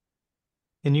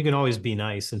 And you can always be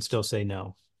nice and still say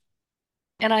no.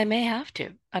 And I may have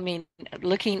to. I mean,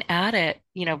 looking at it,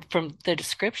 from the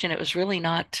description, it was really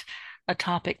not a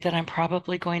topic that I'm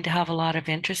probably going to have a lot of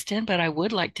interest in, but I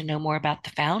would like to know more about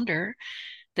the founder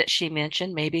that she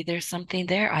mentioned. Maybe there's something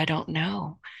there. I don't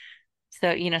know.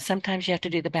 So, sometimes you have to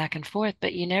do the back and forth,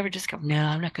 but you never just go, no,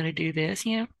 I'm not going to do this.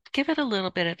 Give it a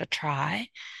little bit of a try.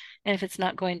 And if it's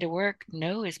not going to work,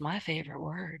 no is my favorite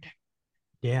word.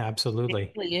 Yeah, It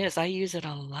absolutely. really is. I use it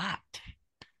a lot.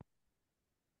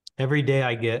 Every day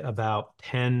I get about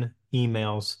 10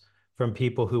 emails from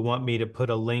people who want me to put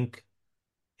a link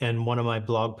in one of my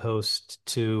blog posts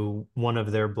to one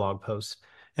of their blog posts.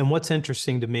 And what's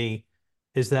interesting to me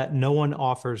is that no one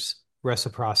offers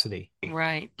reciprocity.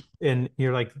 Right. And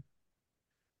you're like,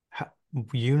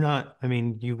 you not, I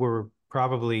mean, you were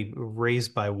probably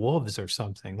raised by wolves or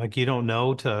something. Like, you don't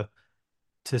know to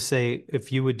say,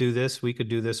 if you would do this, we could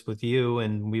do this with you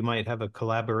and we might have a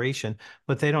collaboration,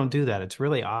 but they don't do that. It's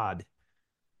really odd.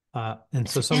 And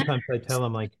It's so sometimes I tell manners.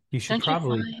 them, like, you should Don't you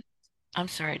probably find? I'm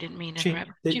sorry, I didn't mean to change,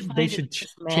 interrupt. Don't you they find should it's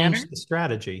just change manner? the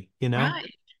strategy, you know?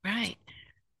 Right, right.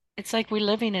 It's like we're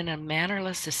living in a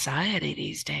mannerless society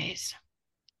these days.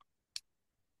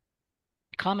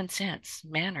 Common sense,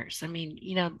 manners. I mean,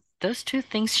 those two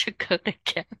things should go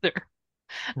together. They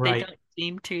Right. don't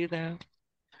seem to, though.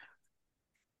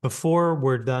 Before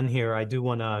we're done here, I do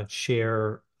want to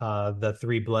share the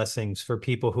three blessings for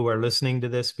people who are listening to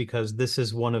this, because this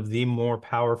is one of the more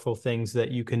powerful things that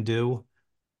you can do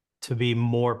to be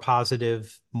more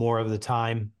positive more of the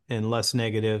time and less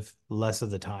negative less of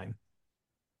the time.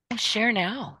 Share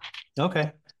now.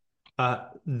 Okay.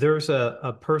 There's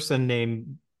a person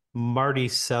named Marty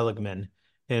Seligman,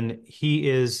 and he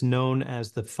is known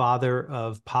as the father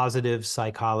of positive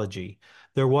psychology.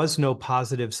 There was no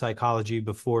positive psychology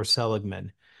before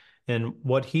Seligman. And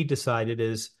what he decided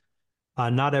is,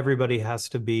 not everybody has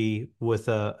to be with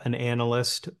an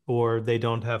analyst, or they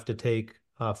don't have to take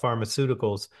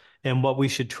pharmaceuticals. And what we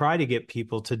should try to get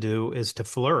people to do is to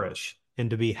flourish and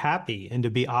to be happy and to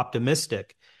be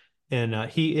optimistic. And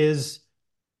he is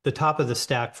the top of the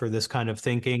stack for this kind of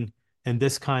thinking and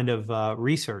this kind of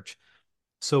research.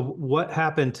 So what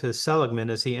happened to Seligman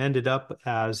is he ended up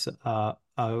as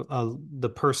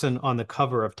the person on the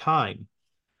cover of Time.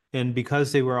 And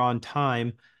because they were on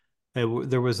Time,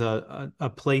 there was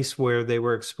a place where they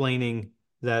were explaining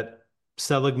that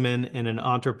Seligman and an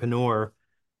entrepreneur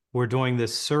were doing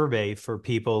this survey for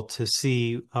people to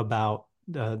see about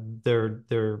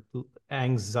their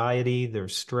anxiety, their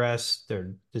stress,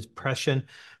 their depression.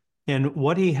 And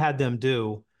what he had them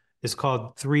do is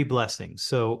called three blessings.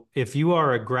 So if you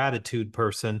are a gratitude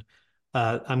person,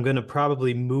 I'm going to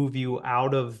probably move you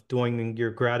out of doing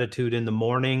your gratitude in the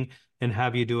morning and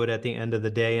have you do it at the end of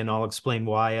the day. And I'll explain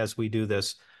why as we do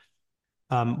this.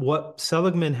 What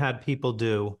Seligman had people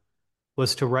do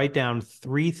was to write down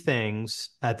three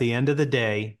things at the end of the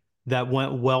day that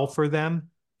went well for them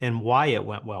and why it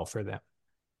went well for them.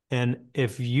 And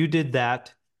if you did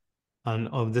that,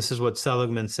 oh, this is what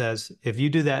Seligman says, if you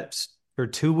do that for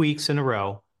 2 weeks in a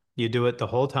row, you do it the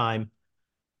whole time,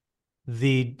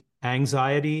 the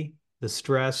anxiety, the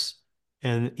stress,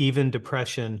 and even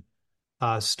depression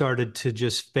started to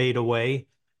just fade away.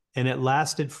 And it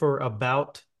lasted for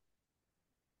about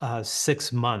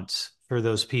 6 months for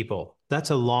those people. That's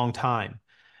a long time.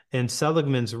 In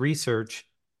Seligman's research,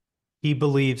 he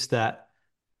believes that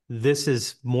this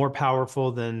is more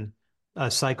powerful than a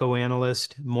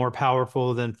psychoanalyst, more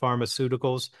powerful than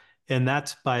pharmaceuticals. And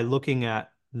that's by looking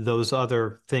at those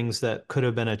other things that could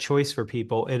have been a choice for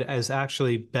people. It is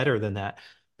actually better than that.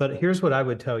 But here's what I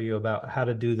would tell you about how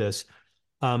to do this.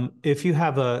 If you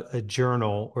have a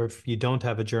journal, or if you don't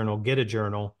have a journal, get a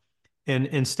journal. And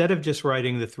instead of just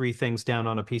writing the three things down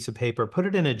on a piece of paper, put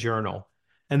it in a journal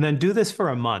and then do this for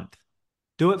a month.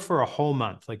 Do it for a whole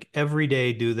month. Like every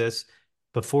day, do this.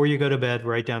 Before you go to bed,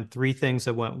 write down three things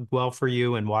that went well for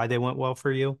you and why they went well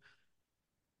for you.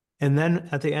 And then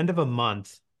at the end of a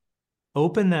month,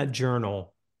 open that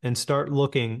journal and start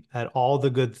looking at all the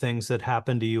good things that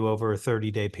happened to you over a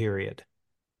 30-day period.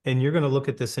 And you're going to look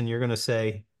at this and you're going to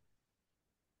say,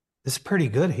 this is pretty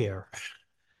good here.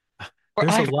 Or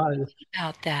There's a I've lot read of,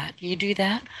 about that. You do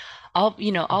that? I'll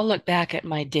look back at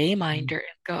my day minder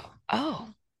and go, oh,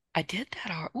 I did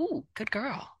that. Or, ooh, good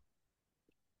girl.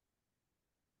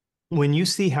 when you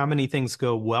see how many things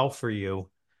go well for you,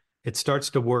 it starts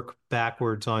to work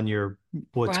backwards on your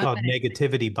what's Right. called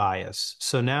negativity bias.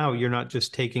 So now you're not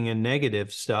just taking in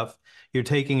negative stuff, you're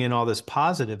taking in all this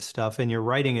positive stuff and you're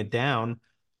writing it down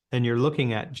and you're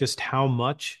looking at just how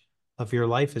much of your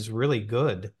life is really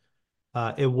good.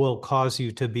 It will cause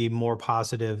you to be more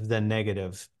positive than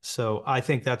negative. So I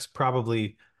think that's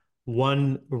probably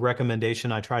one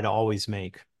recommendation I try to always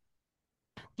make.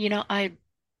 You know, I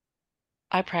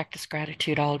practice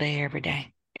gratitude all day, every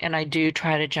day. And I do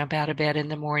try to jump out of bed in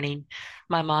the morning.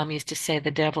 My mom used to say the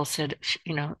devil said,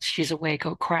 she's awake,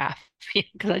 oh crap,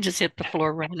 because I just hit the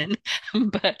floor running.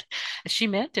 But she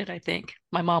meant it, I think.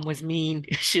 My mom was mean.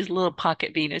 She's a little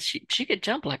pocket Venus. She could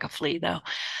jump like a flea though.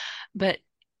 But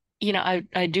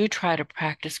I do try to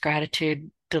practice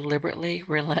gratitude deliberately,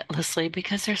 relentlessly,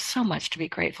 because there's so much to be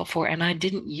grateful for. And I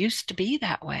didn't used to be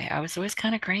that way. I was always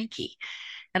kind of cranky.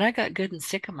 And I got good and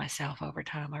sick of myself over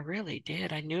time. I really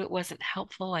did. I knew it wasn't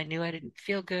helpful. I knew I didn't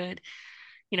feel good.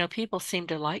 People seemed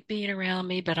to like being around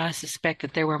me, but I suspect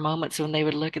that there were moments when they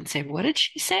would look and say, what did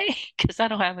she say? Because I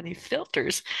don't have any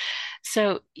filters.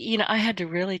 So, I had to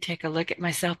really take a look at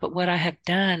myself. But what I have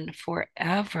done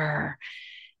forever,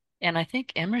 and I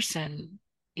think Emerson,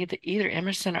 either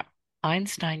Emerson or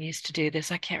Einstein used to do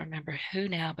this. I can't remember who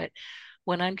now, but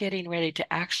when I'm getting ready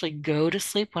to actually go to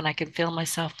sleep, when I can feel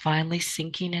myself finally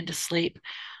sinking into sleep,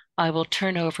 I will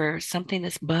turn over something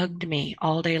that's bugged me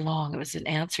all day long. It was an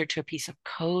answer to a piece of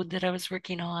code that I was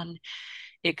working on.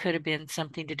 It could have been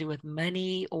something to do with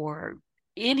money or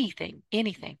anything,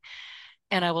 anything.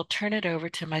 And I will turn it over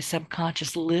to my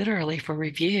subconscious literally for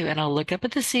review. And I'll look up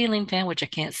at the ceiling fan, which I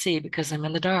can't see because I'm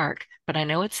in the dark, but I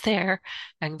know it's there.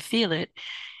 I can feel it.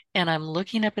 And I'm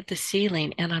looking up at the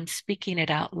ceiling and I'm speaking it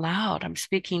out loud. I'm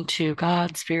speaking to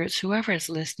God, spirits, whoever is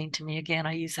listening to me. Again,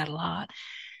 I use that a lot.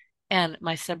 And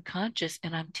my subconscious,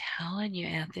 and I'm telling you,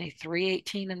 Anthony,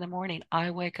 3:18 in the morning,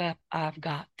 I wake up, I've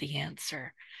got the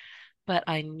answer. But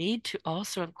I need to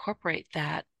also incorporate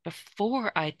that before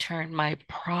I turn my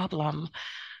problem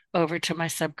over to my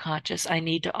subconscious. I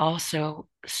need to also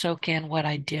soak in what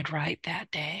I did right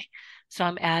that day. So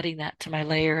I'm adding that to my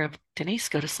layer of Denise,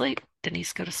 go to sleep.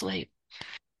 Denise, go to sleep.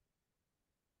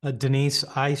 Denise,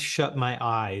 I shut my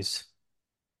eyes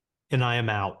and I am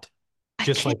out, I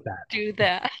just can't like that. do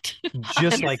that.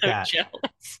 Just I'm like so that.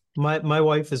 jealous. My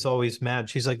wife is always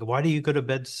mad. She's like, "Why do you go to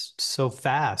bed so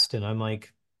fast?" And I'm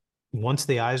like, "Once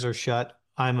the eyes are shut,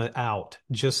 I'm out,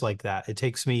 just like that. It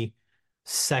takes me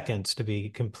seconds to be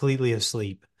completely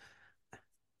asleep."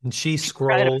 And she Right.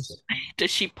 scrolls. Does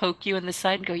she poke you in the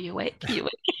side and go, you awake, you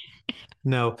awake?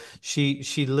 No,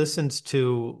 she listens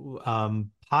to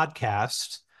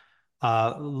podcasts,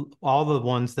 all the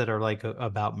ones that are like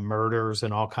about murders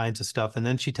and all kinds of stuff. And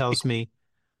then she tells me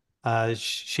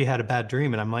she had a bad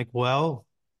dream, and I'm like, well,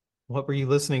 what were you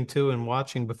listening to and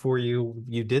watching before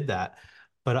you did that?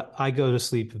 But I go to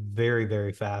sleep very,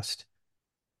 very fast.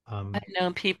 I've Um,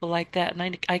 known people like that,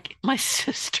 and my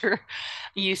sister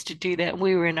used to do that.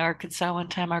 We were in Arkansas one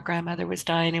time. Our grandmother was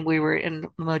dying, and we were in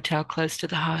a motel close to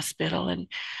the hospital. And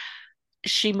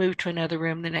she moved to another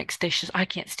room the next day. She says, "I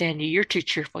can't stand you. You're too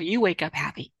cheerful. You wake up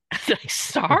happy." I was like,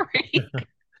 "Sorry,"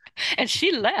 and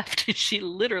she left. She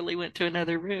literally went to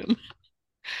another room.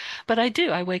 But I do.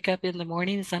 I wake up in the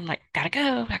mornings. I'm like, "Gotta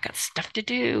go. I got stuff to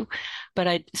do," but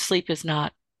I sleep is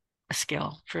not a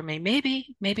skill for me.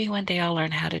 Maybe one day I'll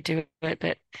learn how to do it,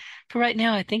 but for right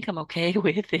now, I think I'm okay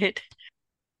with it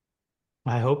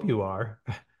I hope you are.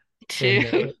 too.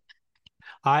 And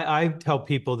I tell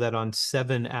people that on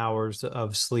 7 hours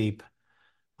of sleep,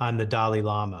 I'm the Dalai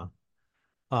Lama.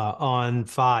 On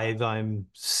 5, I'm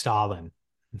Stalin.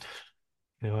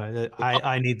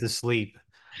 I need the sleep.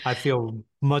 I feel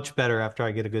much better after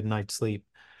I get a good night's sleep.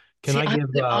 Can See, I I'm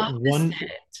give the one?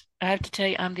 opposite. I have to tell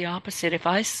you, I'm the opposite. If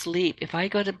I sleep, if I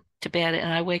go to bed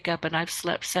and I wake up and I've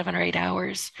slept 7 or 8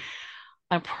 hours,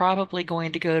 I'm probably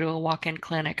going to go to a walk-in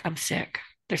clinic. I'm sick.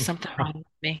 There's something wrong with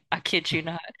me. I kid you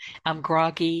not. I'm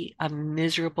groggy. I'm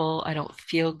miserable. I don't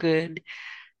feel good.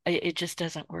 It just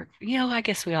doesn't work. I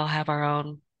guess we all have our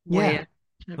own way Yeah,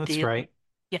 of that's dealing. right.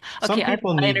 Yeah. Some Okay.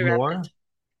 people I need interrupted. more.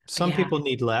 Some Yeah. people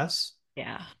need less.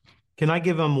 Yeah. Can I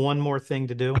give them one more thing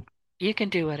to do? You can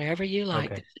do whatever you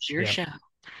like. Okay. This is your Yeah. show.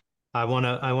 I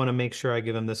want to make sure I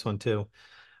give them this one too.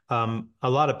 A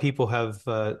lot of people have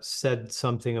said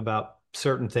something about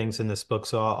certain things in this book,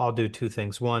 so I'll do two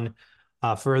things. One,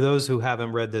 for those who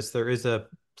haven't read this, there is a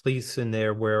place in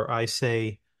there where I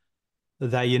say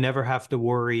that you never have to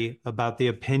worry about the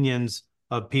opinions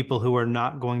of people who are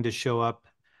not going to show up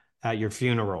at your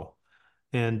funeral.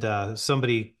 And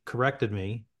somebody corrected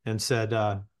me and said,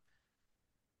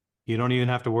 you don't even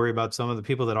have to worry about some of the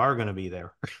people that are going to be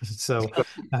there. So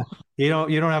uh, you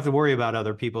don't have to worry about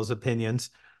other people's opinions.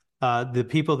 The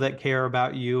people that care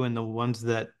about you and the ones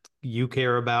that you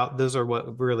care about, those are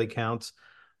what really counts.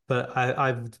 But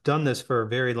I've done this for a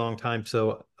very long time,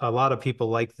 so a lot of people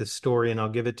like this story, and I'll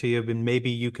give it to you. But maybe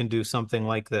you can do something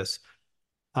like this.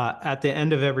 At the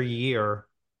end of every year,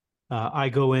 I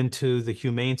go into the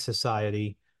Humane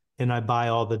Society and I buy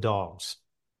all the dogs.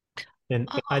 And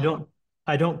Oh,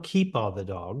 I don't keep all the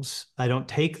dogs. I don't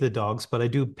take the dogs, but I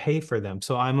do pay for them.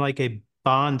 So I'm like a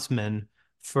bondsman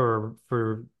for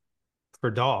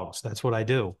dogs. That's what I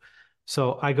do.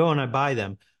 So I go and I buy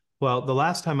them. Well, the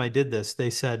last time I did this,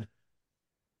 they said,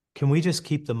 "Can we just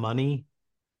keep the money?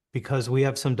 Because we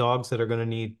have some dogs that are going to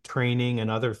need training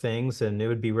and other things, and it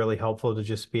would be really helpful to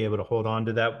just be able to hold on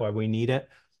to that while we need it."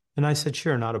 And I said,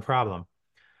 "Sure, not a problem."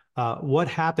 What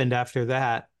happened after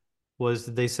that was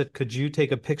they said, "Could you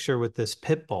take a picture with this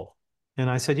pit bull?"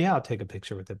 And I said, "Yeah, I'll take a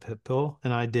picture with the pit bull."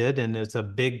 And I did. And it's a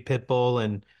big pit bull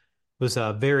and was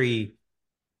a very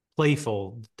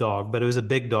playful dog, but it was a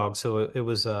big dog. So it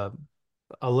was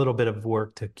a little bit of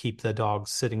work to keep the dog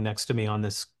sitting next to me on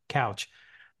this couch.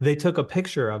 They took a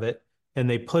picture of it and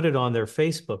they put it on their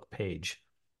Facebook page.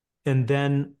 And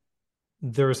then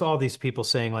there's all these people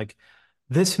saying, like,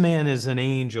 this man is an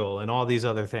angel and all these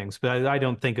other things. But I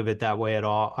don't think of it that way at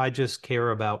all. I just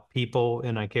care about people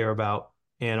and I care about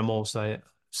animals.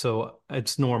 So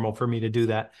it's normal for me to do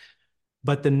that.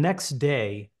 But the next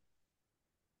day,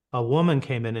 a woman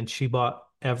came in and she bought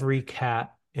every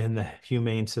cat in the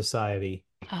Humane Society.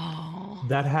 oh,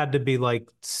 That had to be like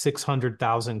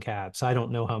 600,000 cats. I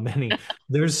don't know how many.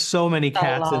 There's so many a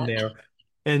cats in lot. there.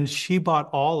 And she bought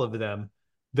all of them.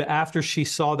 But after she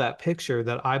saw that picture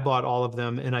that I bought all of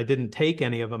them and I didn't take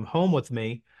any of them home with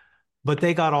me, but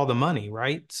they got all the money,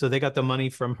 right? So they got the money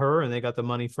from her and they got the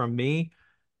money from me.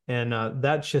 And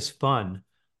that's just fun.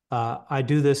 I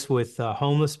do this with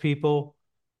homeless people.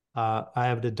 I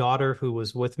have the daughter who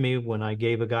was with me when I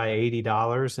gave a guy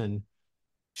 $80 and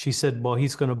she said, well,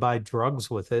 he's going to buy drugs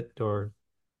with it, or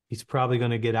he's probably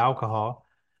going to get alcohol.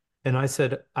 And I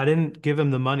said, I didn't give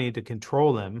him the money to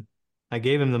control him. I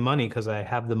gave him the money because I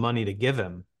have the money to give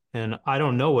him. And I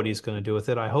don't know what he's going to do with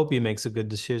it. I hope he makes a good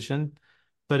decision.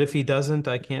 But if he doesn't,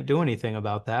 I can't do anything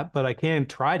about that. But I can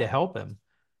try to help him.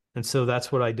 And so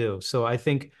that's what I do. So I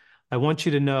think I want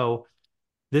you to know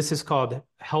this is called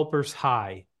helper's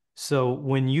high. So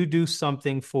when you do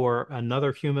something for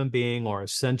another human being or a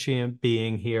sentient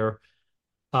being here,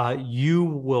 you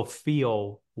will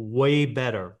feel way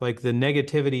better. Like the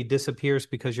negativity disappears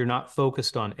because you're not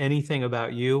focused on anything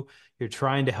about you. You're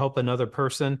trying to help another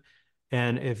person.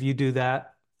 And if you do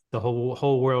that, the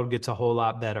whole world gets a whole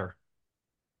lot better.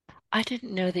 I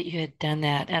didn't know that you had done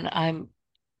that. And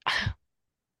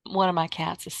one of my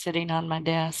cats is sitting on my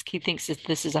desk. He thinks that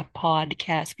this is a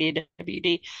podcast,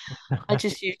 PWD. I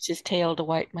just used his tail to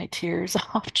wipe my tears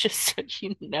off, just so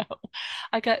you know.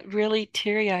 I got really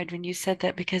teary-eyed when you said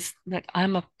that because look,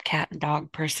 I'm a cat and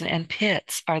dog person,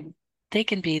 and they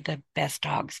can be the best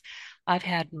dogs. I've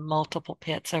had multiple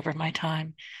pits over my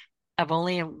time. I've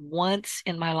only once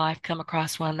in my life come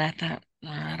across one that thought,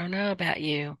 I don't know about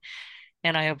you,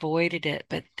 and I avoided it,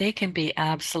 but they can be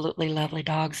absolutely lovely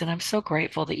dogs, and I'm so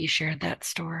grateful that you shared that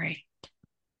story.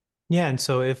 Yeah, and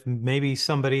so if maybe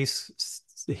somebody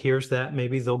hears that,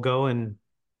 maybe they'll go and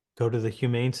go to the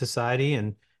Humane Society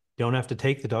and don't have to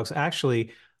take the dogs.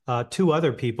 Actually, two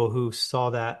other people who saw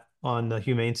that on the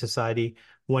Humane Society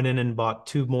went in and bought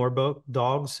two more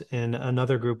dogs, and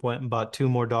another group went and bought two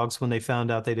more dogs when they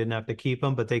found out they didn't have to keep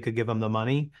them, but they could give them the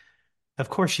money. Of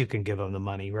course, you can give them the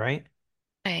money, right?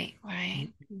 Right, right.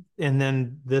 And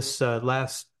then this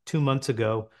last 2 months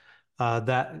ago,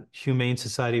 that Humane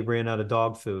Society ran out of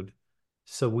dog food.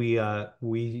 So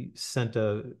we sent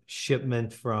a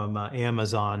shipment from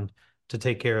Amazon to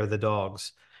take care of the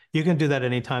dogs. You can do that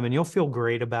anytime, and you'll feel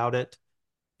great about it.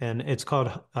 And it's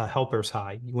called helper's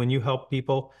high. When you help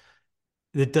people,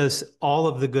 it does all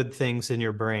of the good things in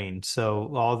your brain.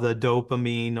 So all the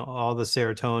dopamine, all the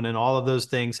serotonin, all of those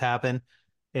things happen,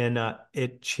 and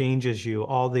it changes you.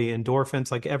 All the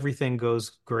endorphins, like everything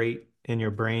goes great in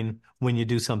your brain when you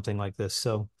do something like this.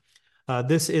 So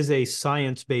this is a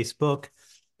science-based book,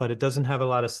 but it doesn't have a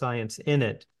lot of science in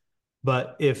it.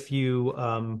 But if you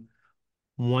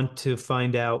want to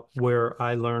find out where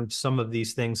I learned some of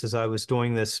these things as I was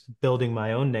doing this, building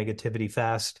my own negativity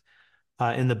fast,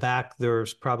 in the back,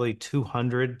 there's probably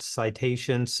 200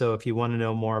 citations. So if you want to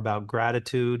know more about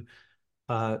gratitude,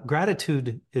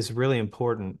 gratitude is really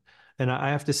important. And I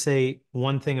have to say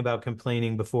one thing about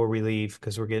complaining before we leave,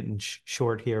 because we're getting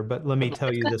short here, but let me tell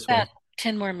We've you got this about way.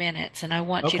 10 more minutes, and I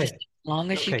want you to stay Okay. as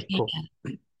long as you Okay, cool.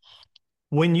 can.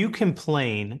 When you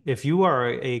complain, if you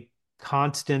are a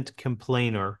constant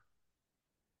complainer,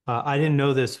 I didn't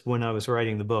know this when I was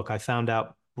writing the book. I found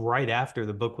out right after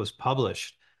the book was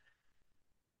published.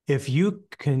 If you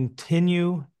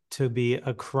continue to be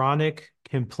a chronic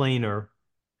complainer,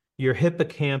 your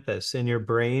hippocampus in your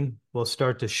brain will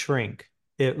start to shrink.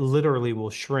 It literally will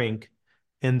shrink.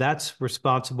 And that's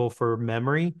responsible for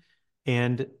memory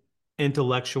and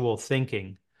intellectual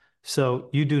thinking. So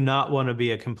you do not want to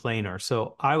be a complainer.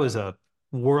 So I was a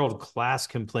world-class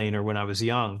complainer when I was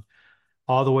young,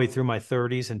 all the way through my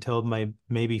 30s until my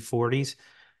maybe 40s.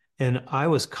 And I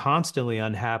was constantly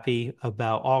unhappy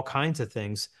about all kinds of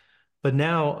things. But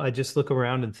now I just look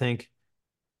around and think,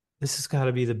 this has got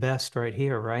to be the best right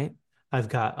here, right? I've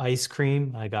got ice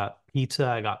cream, I got pizza,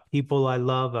 I got people I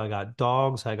love, I got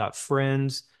dogs, I got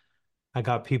friends, I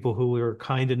got people who were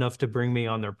kind enough to bring me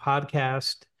on their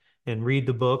podcast and read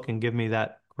the book and give me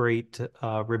that great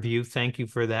review. Thank you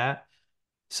for that.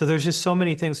 So there's just so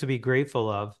many things to be grateful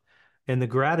of. And the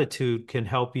gratitude can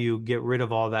help you get rid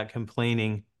of all that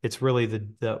complaining. It's really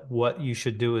the what you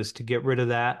should do is to get rid of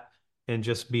that and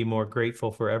just be more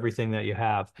grateful for everything that you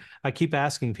have. I keep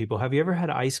asking people, have you ever had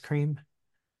ice cream?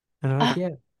 And they're like, Ah, yeah,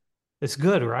 it's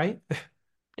good, right?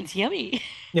 it's yummy.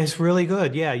 It's really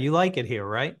good. Yeah, you like it here,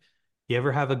 right? You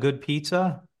ever have a good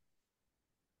pizza?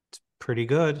 Pretty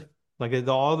good. Like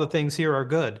all the things here are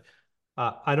good.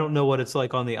 I don't know what it's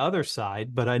like on the other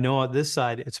side, but I know on this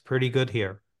side it's pretty good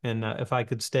here. And if I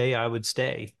could stay, I would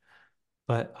stay.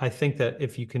 But I think that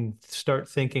if you can start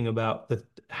thinking about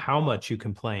how much you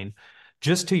complain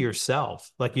just to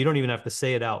yourself, like you don't even have to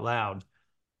say it out loud,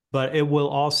 but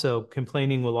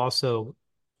complaining will also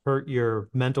hurt your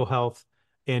mental health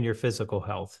and your physical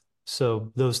health.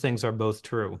 So those things are both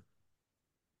true.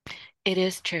 It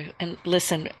is true. And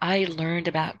listen, I learned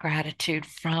about gratitude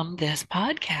from this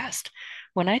podcast.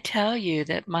 When I tell you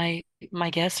that my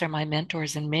guests are my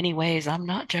mentors in many ways, I'm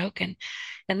not joking.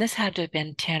 And this had to have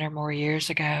been 10 or more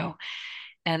years ago.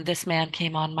 And this man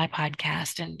came on my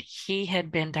podcast and he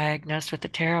had been diagnosed with a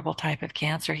terrible type of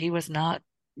cancer. He was not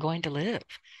going to live.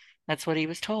 That's what he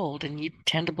was told. And you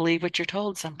tend to believe what you're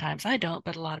told sometimes. I don't,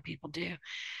 but a lot of people do.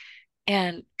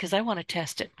 And because I want to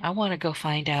test it, I want to go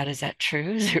find out, is that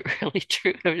true? Is it really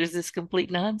true? Or is this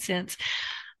complete nonsense?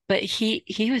 But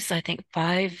he was, I think,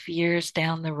 5 years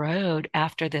down the road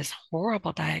after this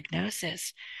horrible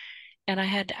diagnosis. And I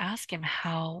had to ask him,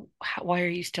 why are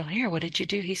you still here? What did you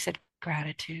do? He said,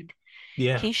 gratitude.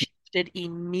 Yeah, He shifted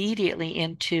immediately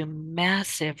into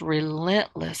massive,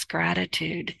 relentless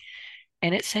gratitude,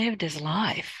 and it saved his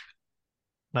life.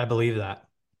 I believe that.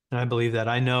 I believe that.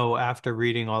 I know after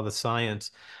reading all the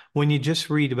science, when you just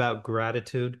read about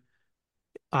gratitude,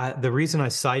 the reason I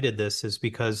cited this is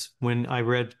because when I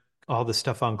read all the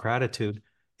stuff on gratitude,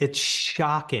 it's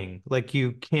shocking. Like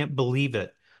you can't believe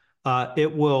it.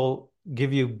 It will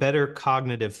give you better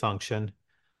cognitive function.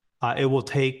 It will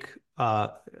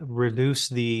reduce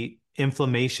the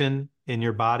inflammation in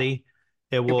your body.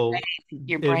 It Your will,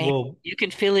 your it brain, will, you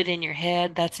can feel it in your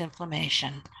head. That's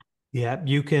inflammation. yeah,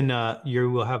 you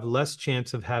will have less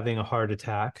chance of having a heart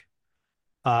attack.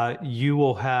 You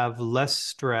will have less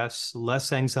stress,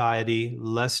 less anxiety,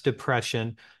 less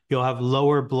depression. You'll have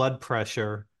lower blood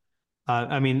pressure.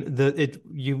 I mean,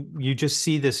 you just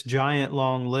see this giant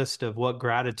long list of what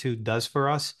gratitude does for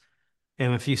us.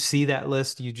 And if you see that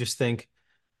list, you just think,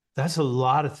 that's a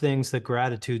lot of things that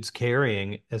gratitude's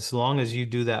carrying as long as you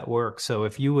do that work. So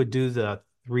if you would do the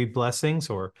three blessings,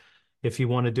 or if you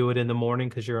want to do it in the morning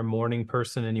because you're a morning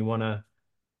person and you want to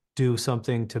do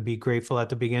something to be grateful at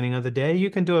the beginning of the day, you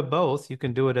can do it both. You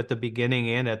can do it at the beginning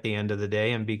and at the end of the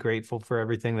day and be grateful for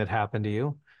everything that happened to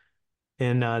you.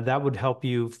 And that would help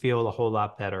you feel a whole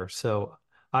lot better. So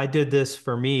I did this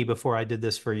for me before I did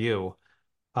this for you.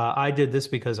 I did this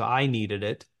because I needed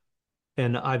it,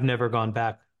 and I've never gone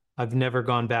back. I've never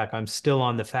gone back. I'm still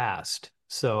on the fast.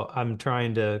 So I'm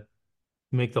trying to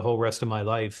make the whole rest of my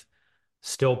life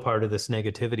still part of this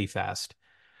negativity fast.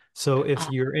 So if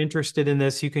you're interested in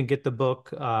this, you can get the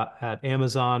book at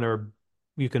Amazon, or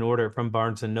you can order it from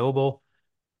Barnes and Noble.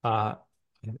 Uh,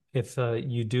 if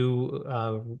you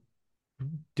do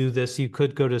this, you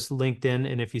could go to LinkedIn,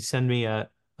 and if you send me a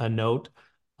note,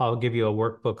 I'll give you a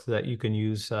workbook that you can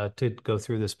use to go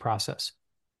through this process.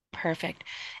 Perfect.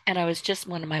 And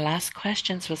one of my last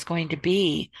questions was going to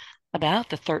be about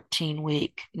the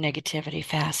 13-week negativity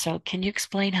fast. So can you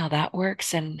explain how that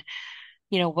works and,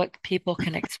 what people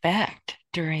can expect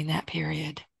during that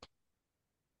period?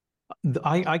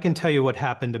 I can tell you what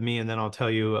happened to me, and then I'll tell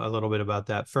you a little bit about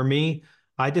that. For me,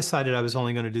 I decided I was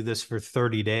only going to do this for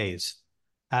 30 days.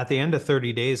 At the end of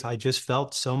 30 days, I just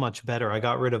felt so much better. I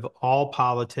got rid of all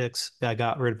politics. I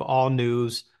got rid of all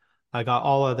news. I got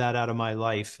all of that out of my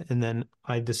life. And then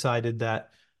I decided that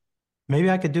maybe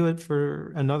I could do it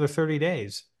for another 30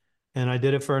 days. And I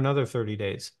did it for another 30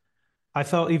 days. I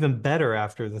felt even better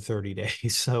after the 30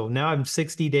 days. So now I'm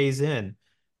 60 days in,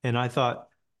 and I thought,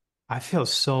 I feel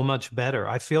so much better.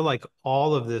 I feel like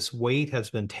all of this weight has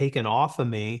been taken off of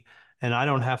me, and I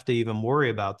don't have to even worry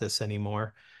about this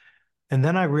anymore. And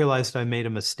then I realized I made a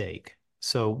mistake.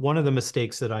 So one of the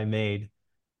mistakes that I made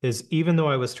is, even though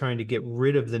I was trying to get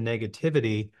rid of the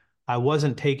negativity, I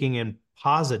wasn't taking in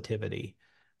positivity.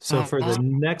 So for the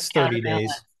next 30 days,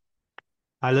 Counterbalance.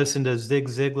 I listened to Zig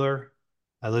Ziglar.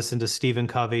 I listened to Stephen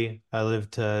Covey. I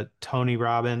listened to Tony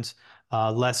Robbins,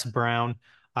 Les Brown.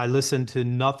 I listened to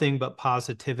nothing but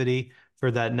positivity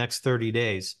for that next 30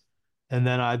 days. And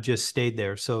then I've just stayed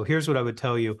there. So here's what I would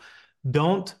tell you.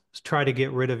 Don't try to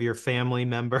get rid of your family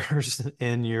members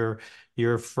and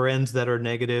your friends that are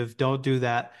negative. Don't do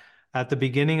that. At the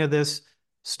beginning of this,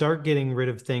 start getting rid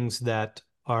of things that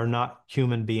are not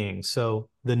human beings. So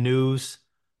the news,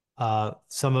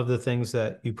 some of the things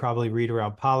that you probably read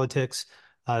around politics,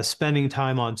 spending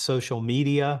time on social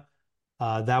media,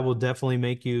 that will definitely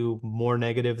make you more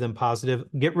negative than positive.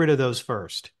 Get rid of those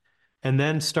first, and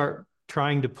then start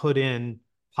trying to put in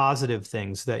positive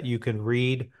things that you can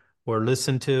read or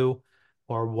listen to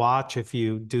or watch. If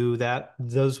you do that,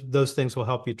 those things will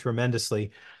help you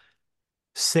tremendously.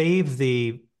 Save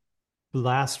the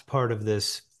last part of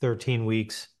this 13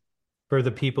 weeks for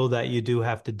the people that you do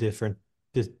have to different.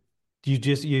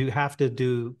 You have to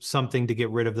do something to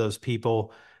get rid of those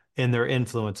people and their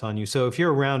influence on you. So if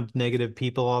you're around negative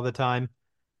people all the time,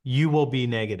 you will be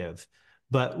negative.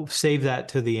 But save that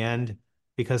to the end,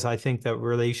 because I think that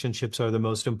relationships are the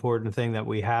most important thing that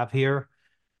we have here.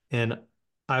 And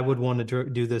I would want to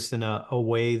do this in a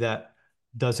way that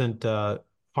doesn't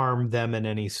harm them in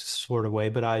any sort of way.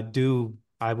 But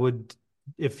I would,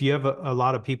 if you have a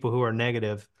lot of people who are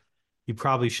negative, you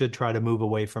probably should try to move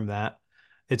away from that.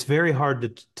 It's very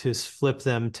hard to flip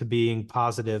them to being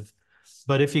positive,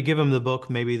 but if you give them the book,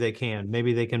 maybe they can.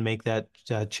 Maybe they can make that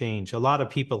change. A lot of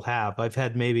people have. I've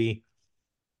had maybe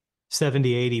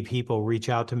 70, 80 people reach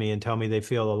out to me and tell me they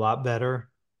feel a lot better,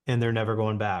 and they're never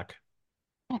going back.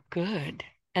 Oh, good.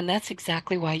 And that's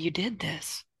exactly why you did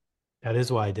this. That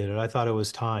is why I did it. I thought it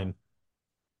was time.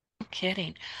 No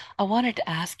kidding. I wanted to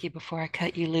ask you before I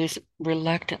cut you loose,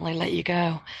 reluctantly let you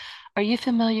go. Are you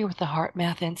familiar with the Heart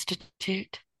Math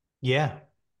Institute? Yeah.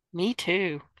 Me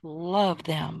too. Love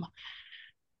them.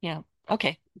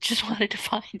 Okay. Just wanted to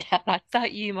find out. I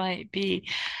thought you might be.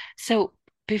 So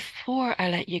before I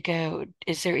let you go,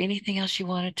 is there anything else you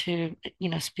wanted to,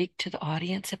 speak to the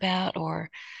audience about or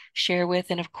share with?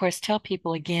 And of course, tell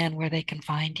people again where they can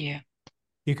find you.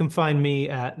 You can find me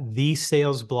at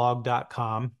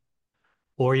thesalesblog.com,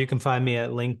 or you can find me at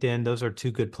LinkedIn. Those are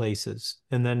two good places.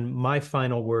 And then my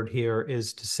final word here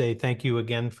is to say thank you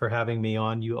again for having me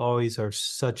on. You always are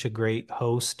such a great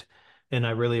host, and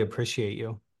I really appreciate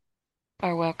you.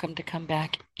 Are welcome to come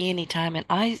back anytime. And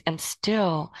I am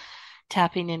still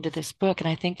tapping into this book, and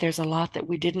I think there's a lot that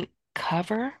we didn't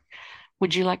cover.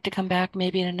 Would you like to come back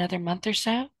maybe in another month or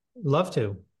so? Love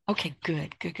to. Okay,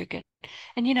 good, good, good, good.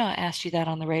 And I asked you that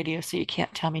on the radio, so you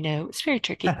can't tell me no. It's very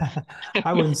tricky.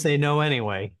 I wouldn't say no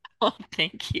anyway. Oh,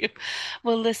 thank you.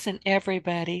 Well, listen,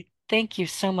 everybody, thank you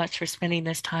so much for spending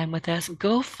this time with us.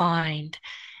 Go find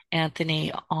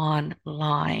Anthony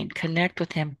online, connect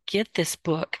with him, get this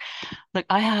book. Look,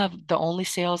 I have The Only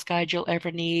Sales Guide You'll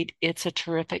Ever Need. It's a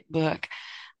terrific book.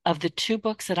 Of the two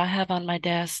books that I have on my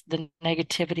desk, The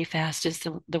Negativity Fast is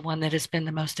the one that has been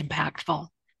the most impactful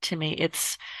to me.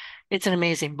 It's an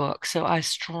amazing book. So I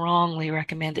strongly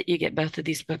recommend that you get both of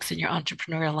these books in your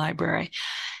entrepreneurial library.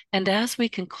 And as we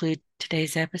conclude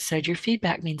today's episode, your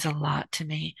feedback means a lot to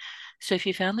me. So if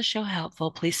you found the show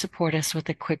helpful, please support us with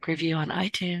a quick review on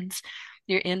iTunes.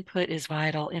 Your input is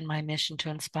vital in my mission to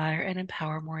inspire and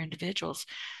empower more individuals.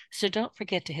 So don't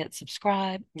forget to hit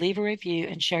subscribe, leave a review,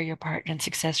 and share your Partner in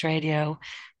Success Radio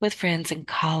with friends and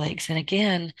colleagues. And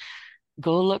again,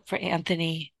 go look for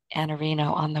Anthony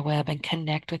Iannarino on the web and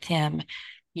connect with him.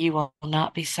 You will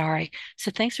not be sorry.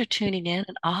 So thanks for tuning in,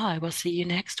 and I will see you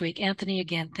next week. Anthony,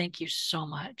 again, thank you so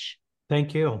much.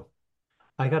 Thank you.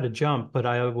 I got to jump, but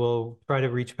I will try to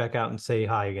reach back out and say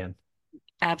hi again.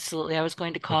 Absolutely. I was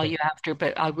going to call you after,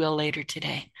 but I will later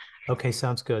today. Okay,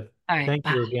 sounds good. All right. Thank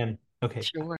you again. Okay.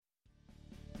 Sure.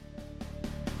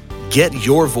 Get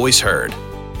your voice heard.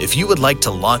 If you would like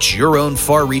to launch your own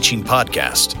far-reaching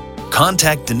podcast,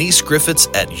 contact Denise Griffiths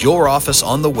at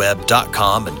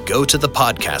yourofficeontheweb.com and go to the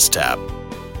podcast tab.